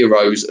kind of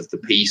heroes of the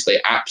piece, they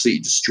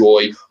absolutely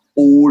destroy.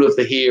 All of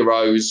the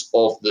heroes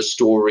of the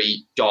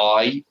story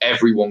die.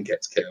 Everyone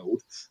gets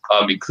killed,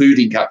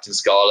 including Captain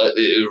Scarlet.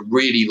 It was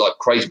really like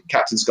crazy.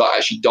 Captain Scarlet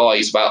actually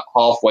dies about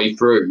halfway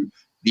through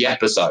the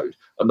episode.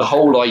 And the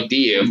whole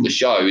idea of the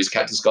show is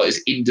Captain Scarlet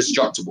is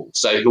indestructible.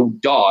 So he'll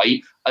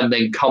die and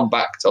then come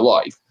back to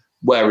life.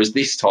 Whereas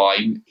this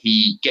time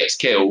he gets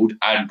killed,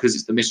 and because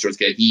it's the Mysterons,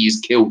 he is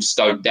killed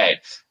stone dead.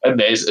 And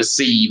there's a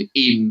scene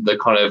in the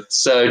kind of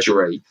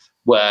surgery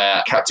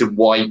where Captain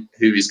White,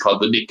 who is kind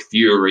of the Nick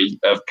Fury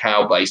of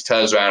Cloud Base,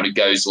 turns around and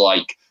goes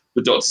like,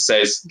 the doctor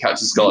says,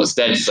 Captain Scarlet's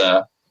dead,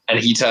 sir. And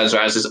he turns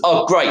around and says,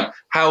 oh, great.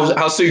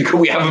 How soon can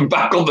we have him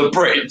back on the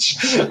bridge?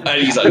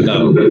 And he's like,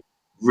 no,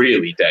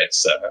 really dead,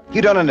 sir.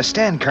 You don't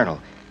understand,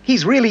 Colonel.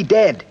 He's really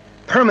dead.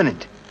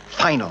 Permanent.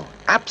 Final.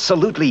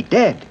 Absolutely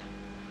dead.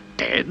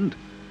 Dead?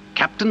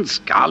 Captain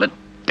Scarlet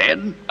dead?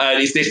 And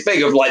it's this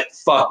thing of like,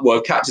 fuck,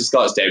 well, Captain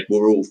Scarlet's dead,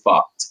 we're all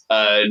fucked.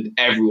 And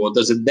everyone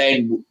does. And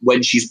then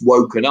when she's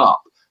woken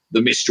up, the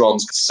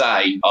Mysterons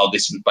say, oh,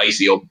 this was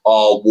basically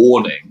our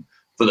warning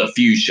for the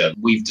future.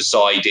 We've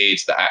decided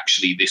that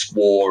actually this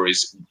war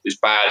is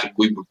bad and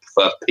we would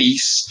prefer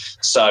peace.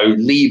 So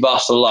leave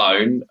us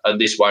alone and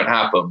this won't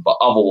happen. But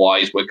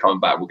otherwise, we're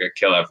coming back, we're going to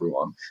kill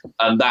everyone.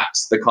 And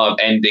that's the kind of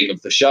ending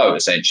of the show,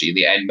 essentially,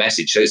 the end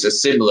message. So it's a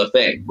similar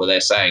thing where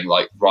they're saying,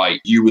 like, right,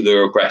 you were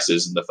the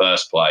aggressors in the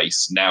first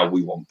place. Now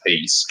we want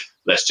peace.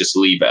 Let's just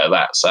leave it at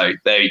that. So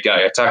there you go.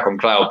 Attack on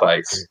Cloud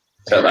Base.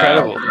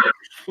 Incredible.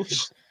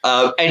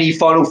 Any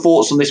final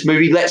thoughts on this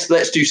movie? Let's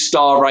do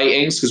star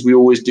ratings because we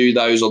always do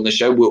those on the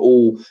show. We're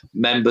all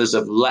members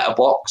of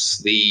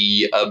Letterboxd,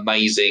 the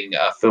amazing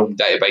film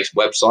database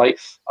website.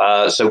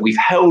 So we've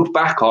held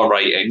back our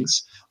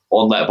ratings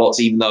on Letterboxd,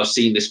 even though I've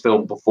seen this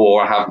film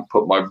before. I haven't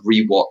put my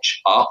rewatch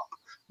up.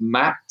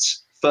 Matt,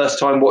 first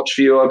time watch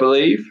for you, I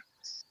believe.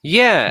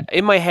 Yeah,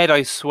 in my head,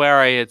 I swear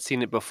I had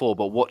seen it before,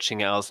 but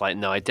watching it, I was like,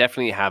 no, I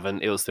definitely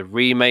haven't. It was the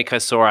remake I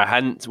saw. I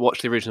hadn't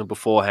watched the original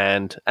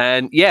beforehand.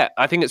 And yeah,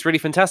 I think it's really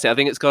fantastic. I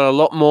think it's got a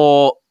lot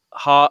more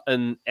heart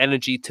and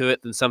energy to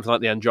it than something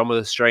like the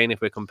Andromeda Strain,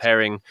 if we're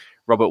comparing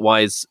Robert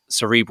Wise'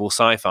 cerebral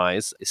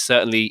sci-fis. It's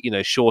certainly,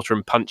 shorter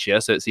and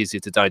punchier, so it's easier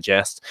to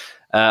digest.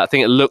 I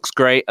think it looks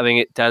great. I think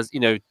it does,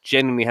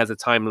 genuinely has a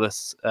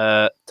timeless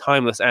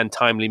and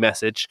timely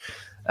message.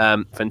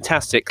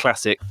 Fantastic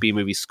classic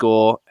B-movie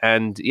score,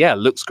 and yeah,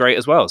 looks great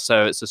as well.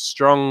 So it's a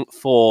strong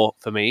 4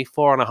 for me,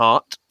 4 and a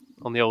heart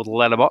on the old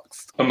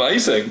Letterboxd.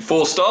 Amazing,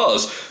 4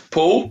 stars.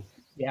 Paul?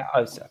 Yeah, I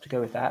would have to go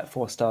with that.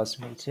 4 stars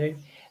for me too.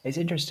 It's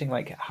interesting,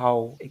 like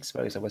how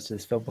exposed I was to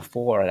this film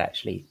before I'd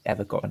actually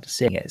ever gotten to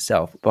seeing it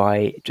itself.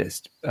 By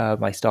just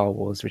my Star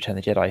Wars Return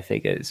of the Jedi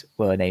figures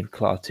were named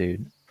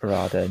Klaatu,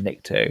 Barada,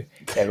 Nikto.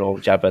 They're all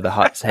Jabba the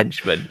Hutt's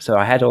henchmen. So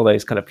I had all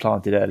those kind of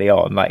planted early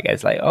on. Like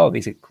it's like, oh,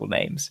 these are cool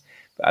names.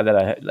 And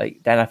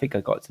then I think I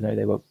got to know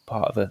they were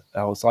part of a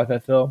whole sci-fi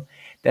film.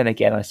 Then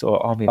again, I saw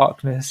Army of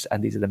Darkness,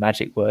 and these are the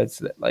magic words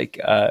that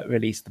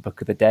released the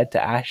Book of the Dead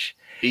to Ash.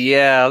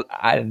 Yeah,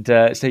 and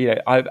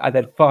so I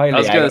then finally. I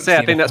was going to say,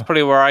 I think that's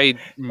probably where I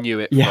knew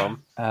it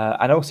from.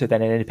 And also,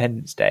 then in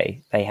Independence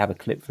Day, they have a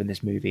clip from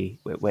this movie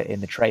where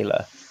in the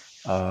trailer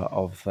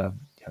of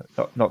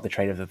not the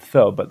trailer of the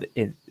film, but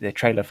in the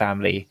trailer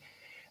family.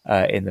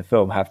 In the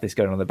film have this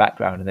going on in the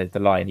background, and there's the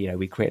line,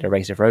 we created a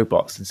race of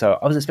robots. And so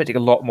I was expecting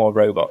a lot more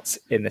robots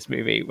in this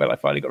movie when I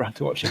finally got around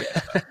to watching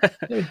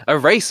it. A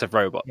race of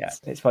robots. Yeah,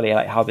 it's funny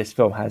like how this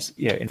film has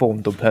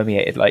informed or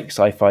permeated like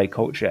sci-fi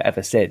culture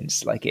ever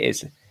since. Like it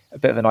is a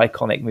bit of an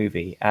iconic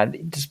movie,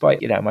 and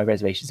despite my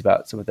reservations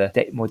about some of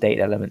the more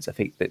dated elements, I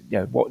think that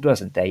what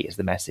doesn't date is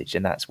the message,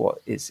 and that's what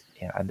is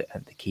and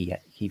the key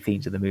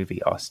themes of the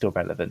movie are still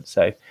relevant.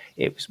 So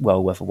it was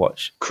well worth a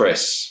watch.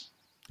 Chris?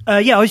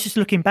 I was just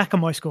looking back on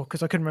my score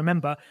because I couldn't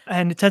remember,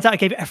 and it turns out I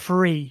gave it a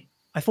 3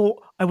 I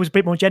thought I was a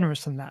bit more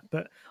generous than that,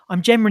 but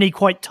I'm generally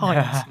quite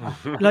tight.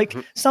 Like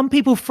some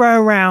people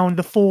throw around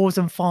the 4s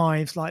and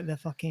 5s like they're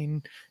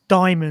fucking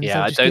diamonds.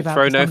 Yeah, I don't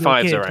throw no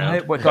 5s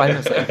around. What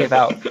diamonds do I give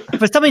out?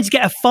 For something to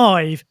get a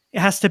 5, it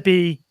has to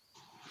be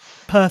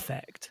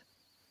perfect.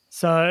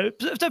 So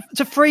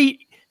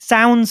 3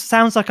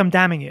 sounds like I'm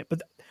damning it,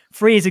 but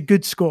 3 is a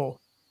good score.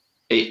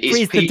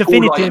 It's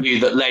people like you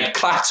that led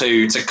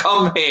Klaatu to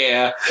come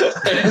here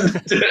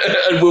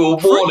and we were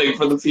warning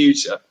for the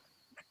future.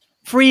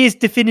 3 is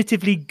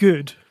definitively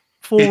good.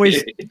 4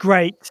 is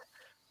great.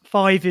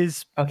 5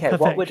 is perfection.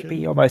 What would be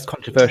your most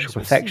controversial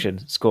perfection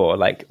score?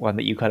 Like one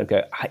that you kind of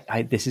go,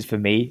 this is for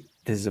me.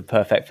 This is a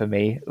perfect for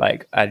me.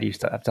 Like, and you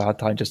have a hard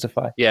time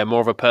justify. Yeah, more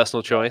of a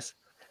personal choice.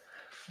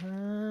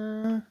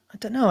 I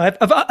don't know.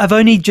 I've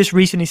only just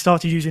recently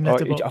started using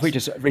Letterboxd. I've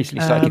just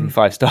recently started giving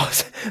 5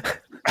 stars.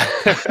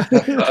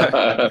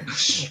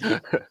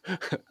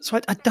 So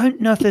I don't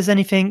know if there's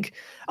anything.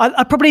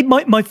 I probably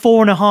my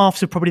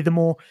 4.5s are probably the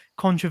more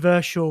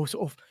controversial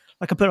sort of.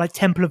 Like I put like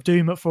Temple of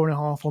Doom at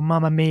 4.5, or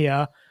Mamma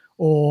Mia,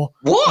 or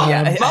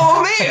what?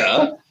 Mamma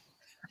Mia.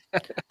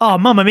 Oh,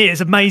 Mamma Mia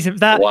is amazing.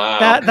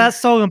 That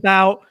song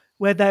about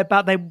where they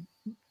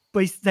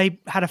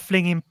had a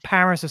fling in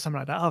Paris or something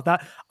like that. Oh,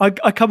 that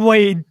I come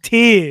away in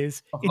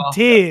tears.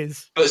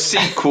 But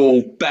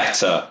sequel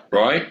better,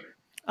 right?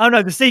 Oh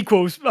no, the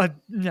sequels.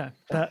 No,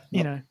 but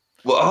you know.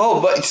 Well,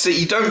 but so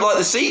you don't like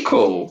the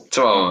sequel to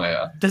Mamma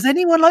Mia? Does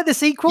anyone like the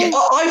sequel? Yeah,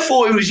 I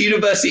thought it was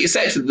universally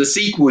accepted. The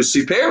sequel was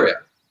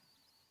superior.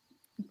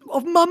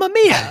 Of Mamma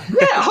Mia?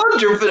 Yeah,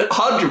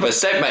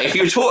 100%, mate. If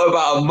you're talking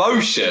about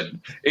emotion,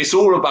 it's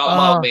all about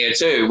Mamma Mia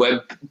too, when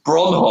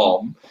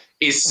Bronholm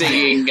is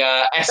singing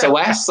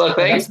SOS, I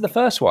think. That's the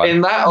first one.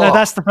 In that,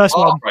 that's the first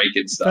one.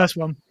 Heartbreaking stuff. First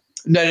one.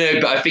 No,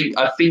 but I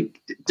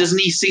think doesn't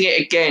he sing it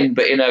again,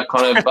 but in a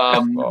kind of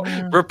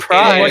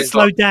reprise,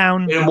 slow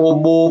down, in a more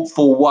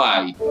mournful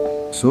way.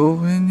 So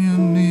when you're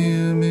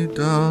near me,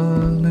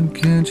 darling,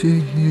 can't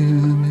you hear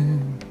me?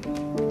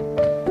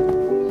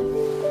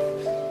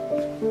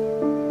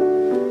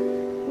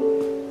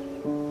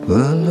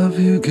 The love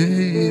you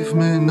gave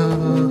me,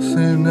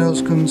 nothing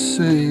else can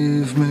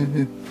save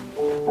me.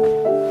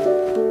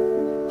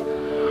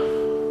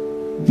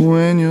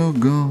 When you're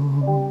gone,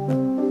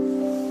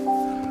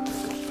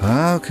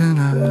 how can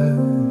I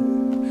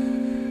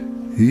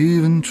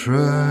even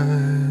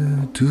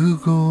try to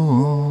go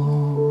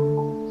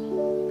on?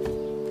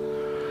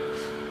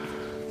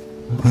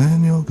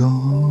 When you're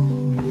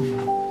gone,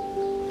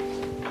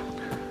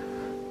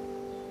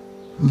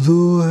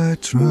 though I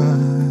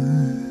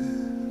try,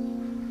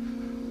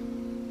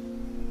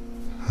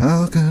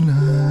 how can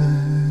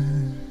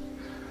I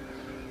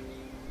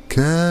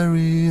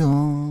carry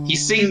on? He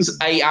sings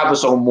a ABBA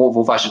song in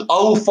mournful fashion. I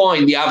will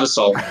find the ABBA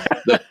song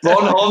that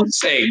Bronholm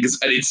sings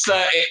and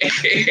insert it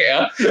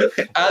here.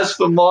 As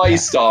for my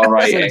star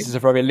rating, this is a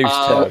very loose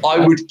term. I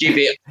would give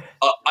it.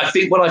 I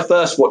think when I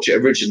first watched it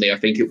originally, I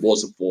think it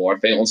was a 4. I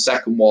think on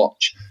second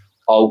watch,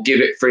 I'll give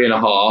it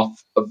 3.5.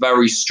 A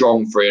very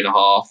strong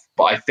 3.5.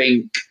 But I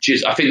think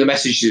the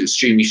message is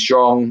extremely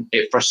strong.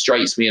 It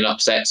frustrates me and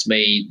upsets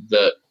me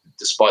that,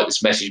 despite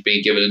this message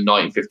being given in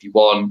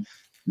 1951,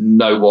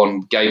 no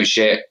one gave a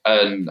shit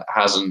and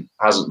hasn't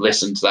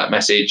listened to that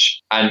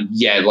message. And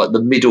yeah, like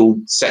the middle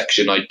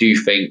section, I do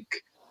think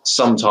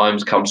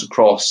sometimes comes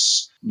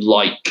across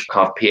like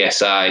kind of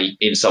PSA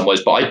in some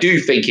ways, but I do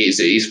think it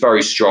is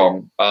very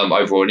strong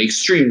overall and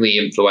extremely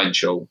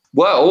influential.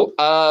 Well,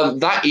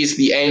 that is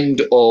the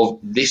end of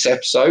this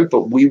episode,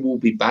 but we will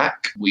be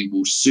back. We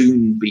will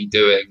soon be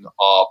doing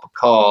our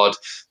Picard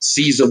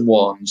Season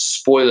 1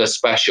 spoiler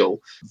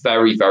special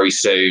very, very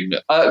soon.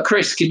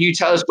 Chris, can you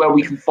tell us where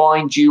we can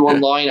find you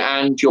online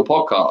and your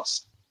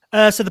podcast?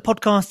 So the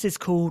podcast is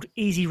called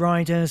Easy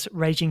Riders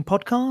Raging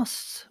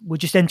Podcasts. We're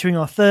just entering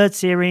our 3rd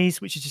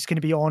series, which is just going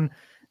to be on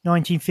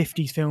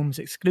 1950s films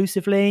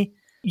exclusively.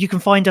 You can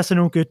find us in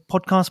all good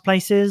podcast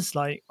places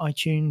like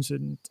iTunes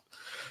and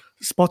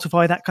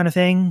Spotify, that kind of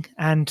thing,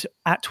 and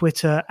at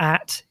Twitter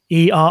at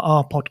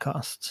ERR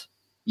Podcasts.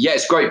 Yeah,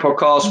 it's a great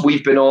podcast.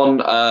 We've been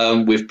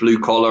on with Blue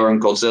Collar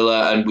and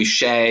Godzilla, and we've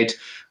shared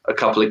a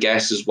couple of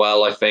guests as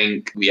well. I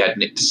think we had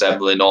Nick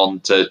DeSemblin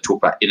on to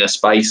talk about Inner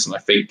Space, and I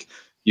think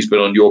he's been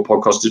on your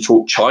podcast to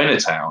talk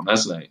Chinatown,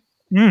 hasn't he?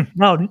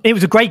 Well, it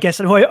was a great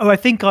guest. I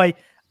think I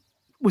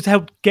was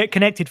helped get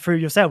connected through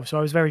yourself, so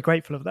I was very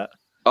grateful of that.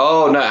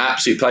 Oh, no,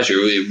 absolute pleasure.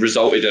 It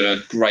resulted in a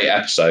great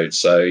episode.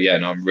 So, yeah,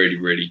 no, I'm really,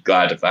 really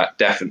glad of that.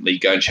 Definitely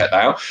go and check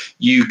that out.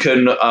 You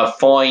can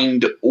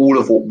find all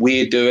of what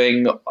we're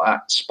doing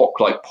at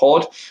Spotlight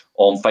Pod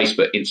on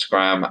Facebook,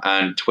 Instagram,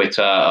 and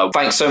Twitter.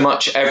 Thanks so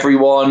much,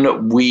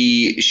 everyone.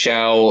 We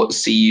shall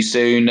see you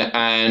soon.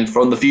 And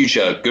from the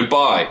future,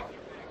 goodbye.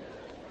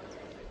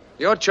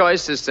 Your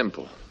choice is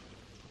simple.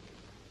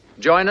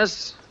 Join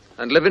us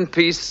and live in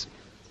peace,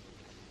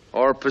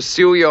 or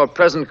pursue your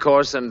present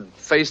course and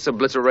face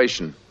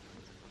obliteration.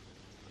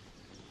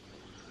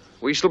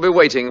 We shall be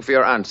waiting for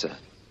your answer.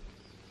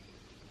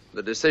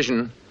 The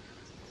decision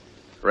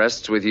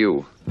rests with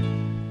you.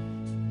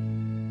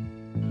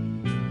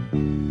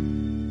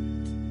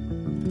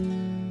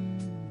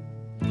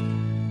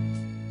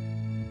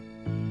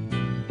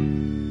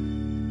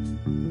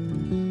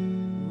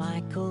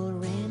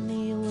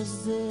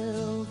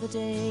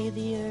 day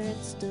the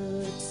earth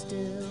stood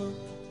still,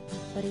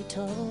 but he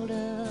told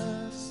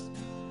us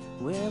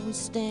where we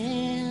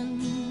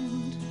stand.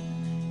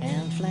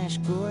 And Flash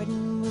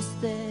Gordon was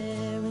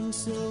there in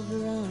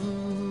silver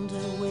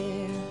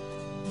underwear.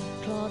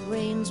 Claude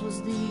Rains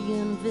was the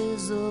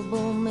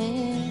invisible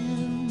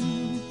man.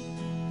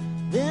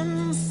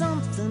 Then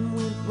something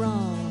went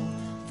wrong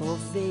for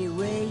Fay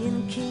Ray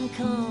and King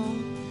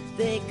Kong.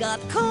 They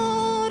got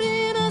caught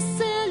in a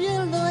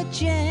celluloid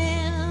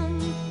jam.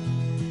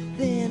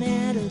 Then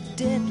at a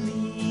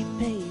deadly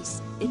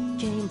pace, it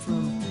came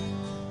from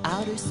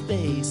outer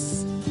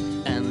space.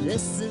 And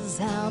this is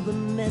how the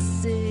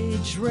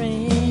message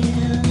ran.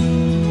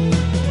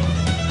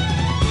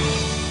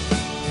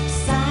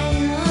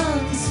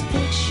 Science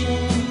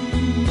fiction.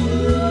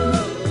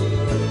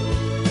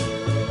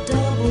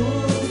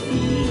 Double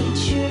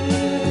feature.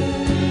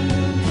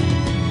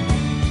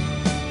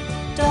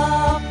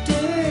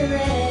 Dr.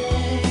 X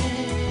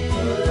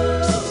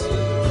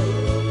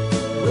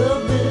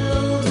will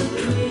build a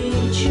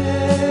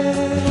creature.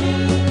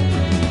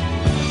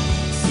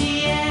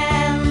 See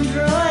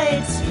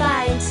androids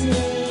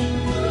fighting.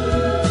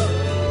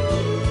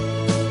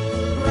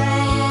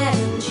 Brad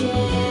and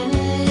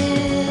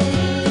Janet.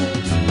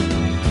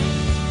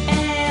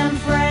 And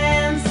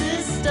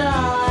Francis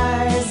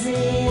stars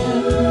in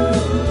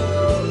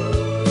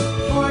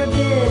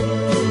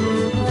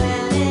Forbidden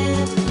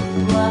Planet.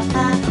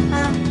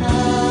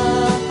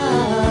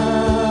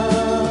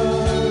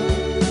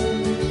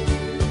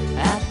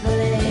 At the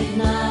late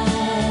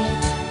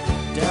night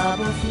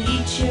double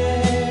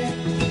feature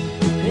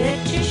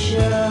picture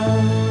show.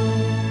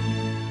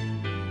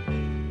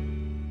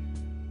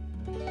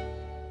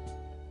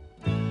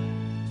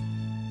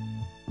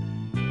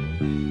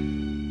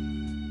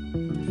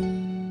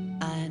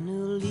 I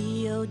knew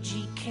Leo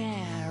G.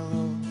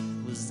 Carroll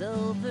was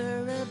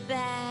over a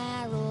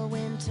barrel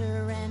when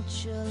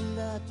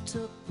Tarantula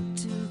took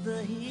to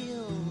the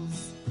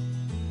hills.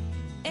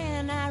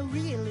 And I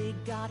really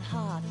got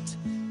hot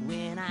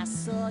when I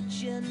saw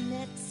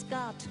Jeanette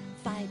Scott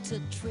fight a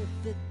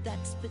Trifid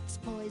that spits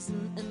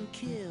poison and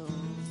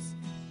kills.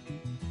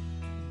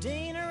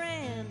 Dana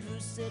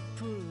Andrews said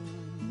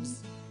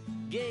prunes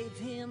gave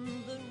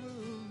him the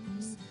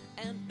rooms,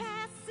 and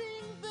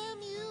passing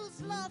them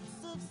used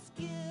lots of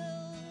skills.